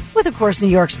Night with, of course, New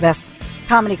York's best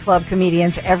comedy club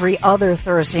comedians every other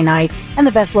Thursday night, and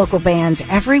the best local bands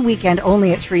every weekend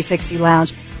only at 360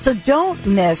 Lounge. So don't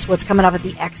miss what's coming up at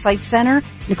the Excite Center.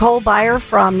 Nicole Byer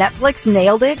from Netflix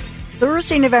nailed it.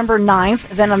 Thursday, November 9th.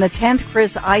 Then on the 10th,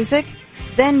 Chris Isaac.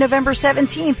 Then November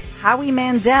 17th, Howie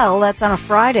Mandel. That's on a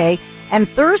Friday. And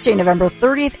Thursday, November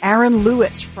 30th, Aaron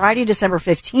Lewis. Friday, December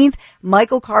 15th,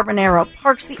 Michael Carbonaro.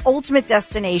 Parks, the ultimate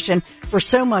destination for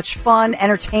so much fun,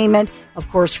 entertainment, of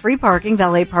course, free parking,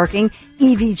 valet parking,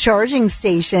 EV charging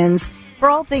stations. For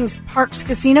all things Parx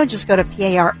Casino, just go to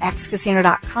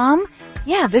parxcasino.com.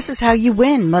 Yeah, this is how you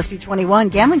win. Must be 21.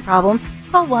 Gambling problem?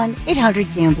 Call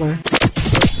 1-800-GAMBLER.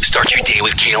 Start your day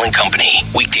with Kale and Company.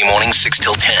 Weekday mornings 6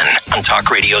 till 10 on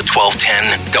Talk Radio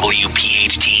 1210,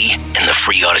 WPHT, and the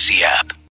free Odyssey app.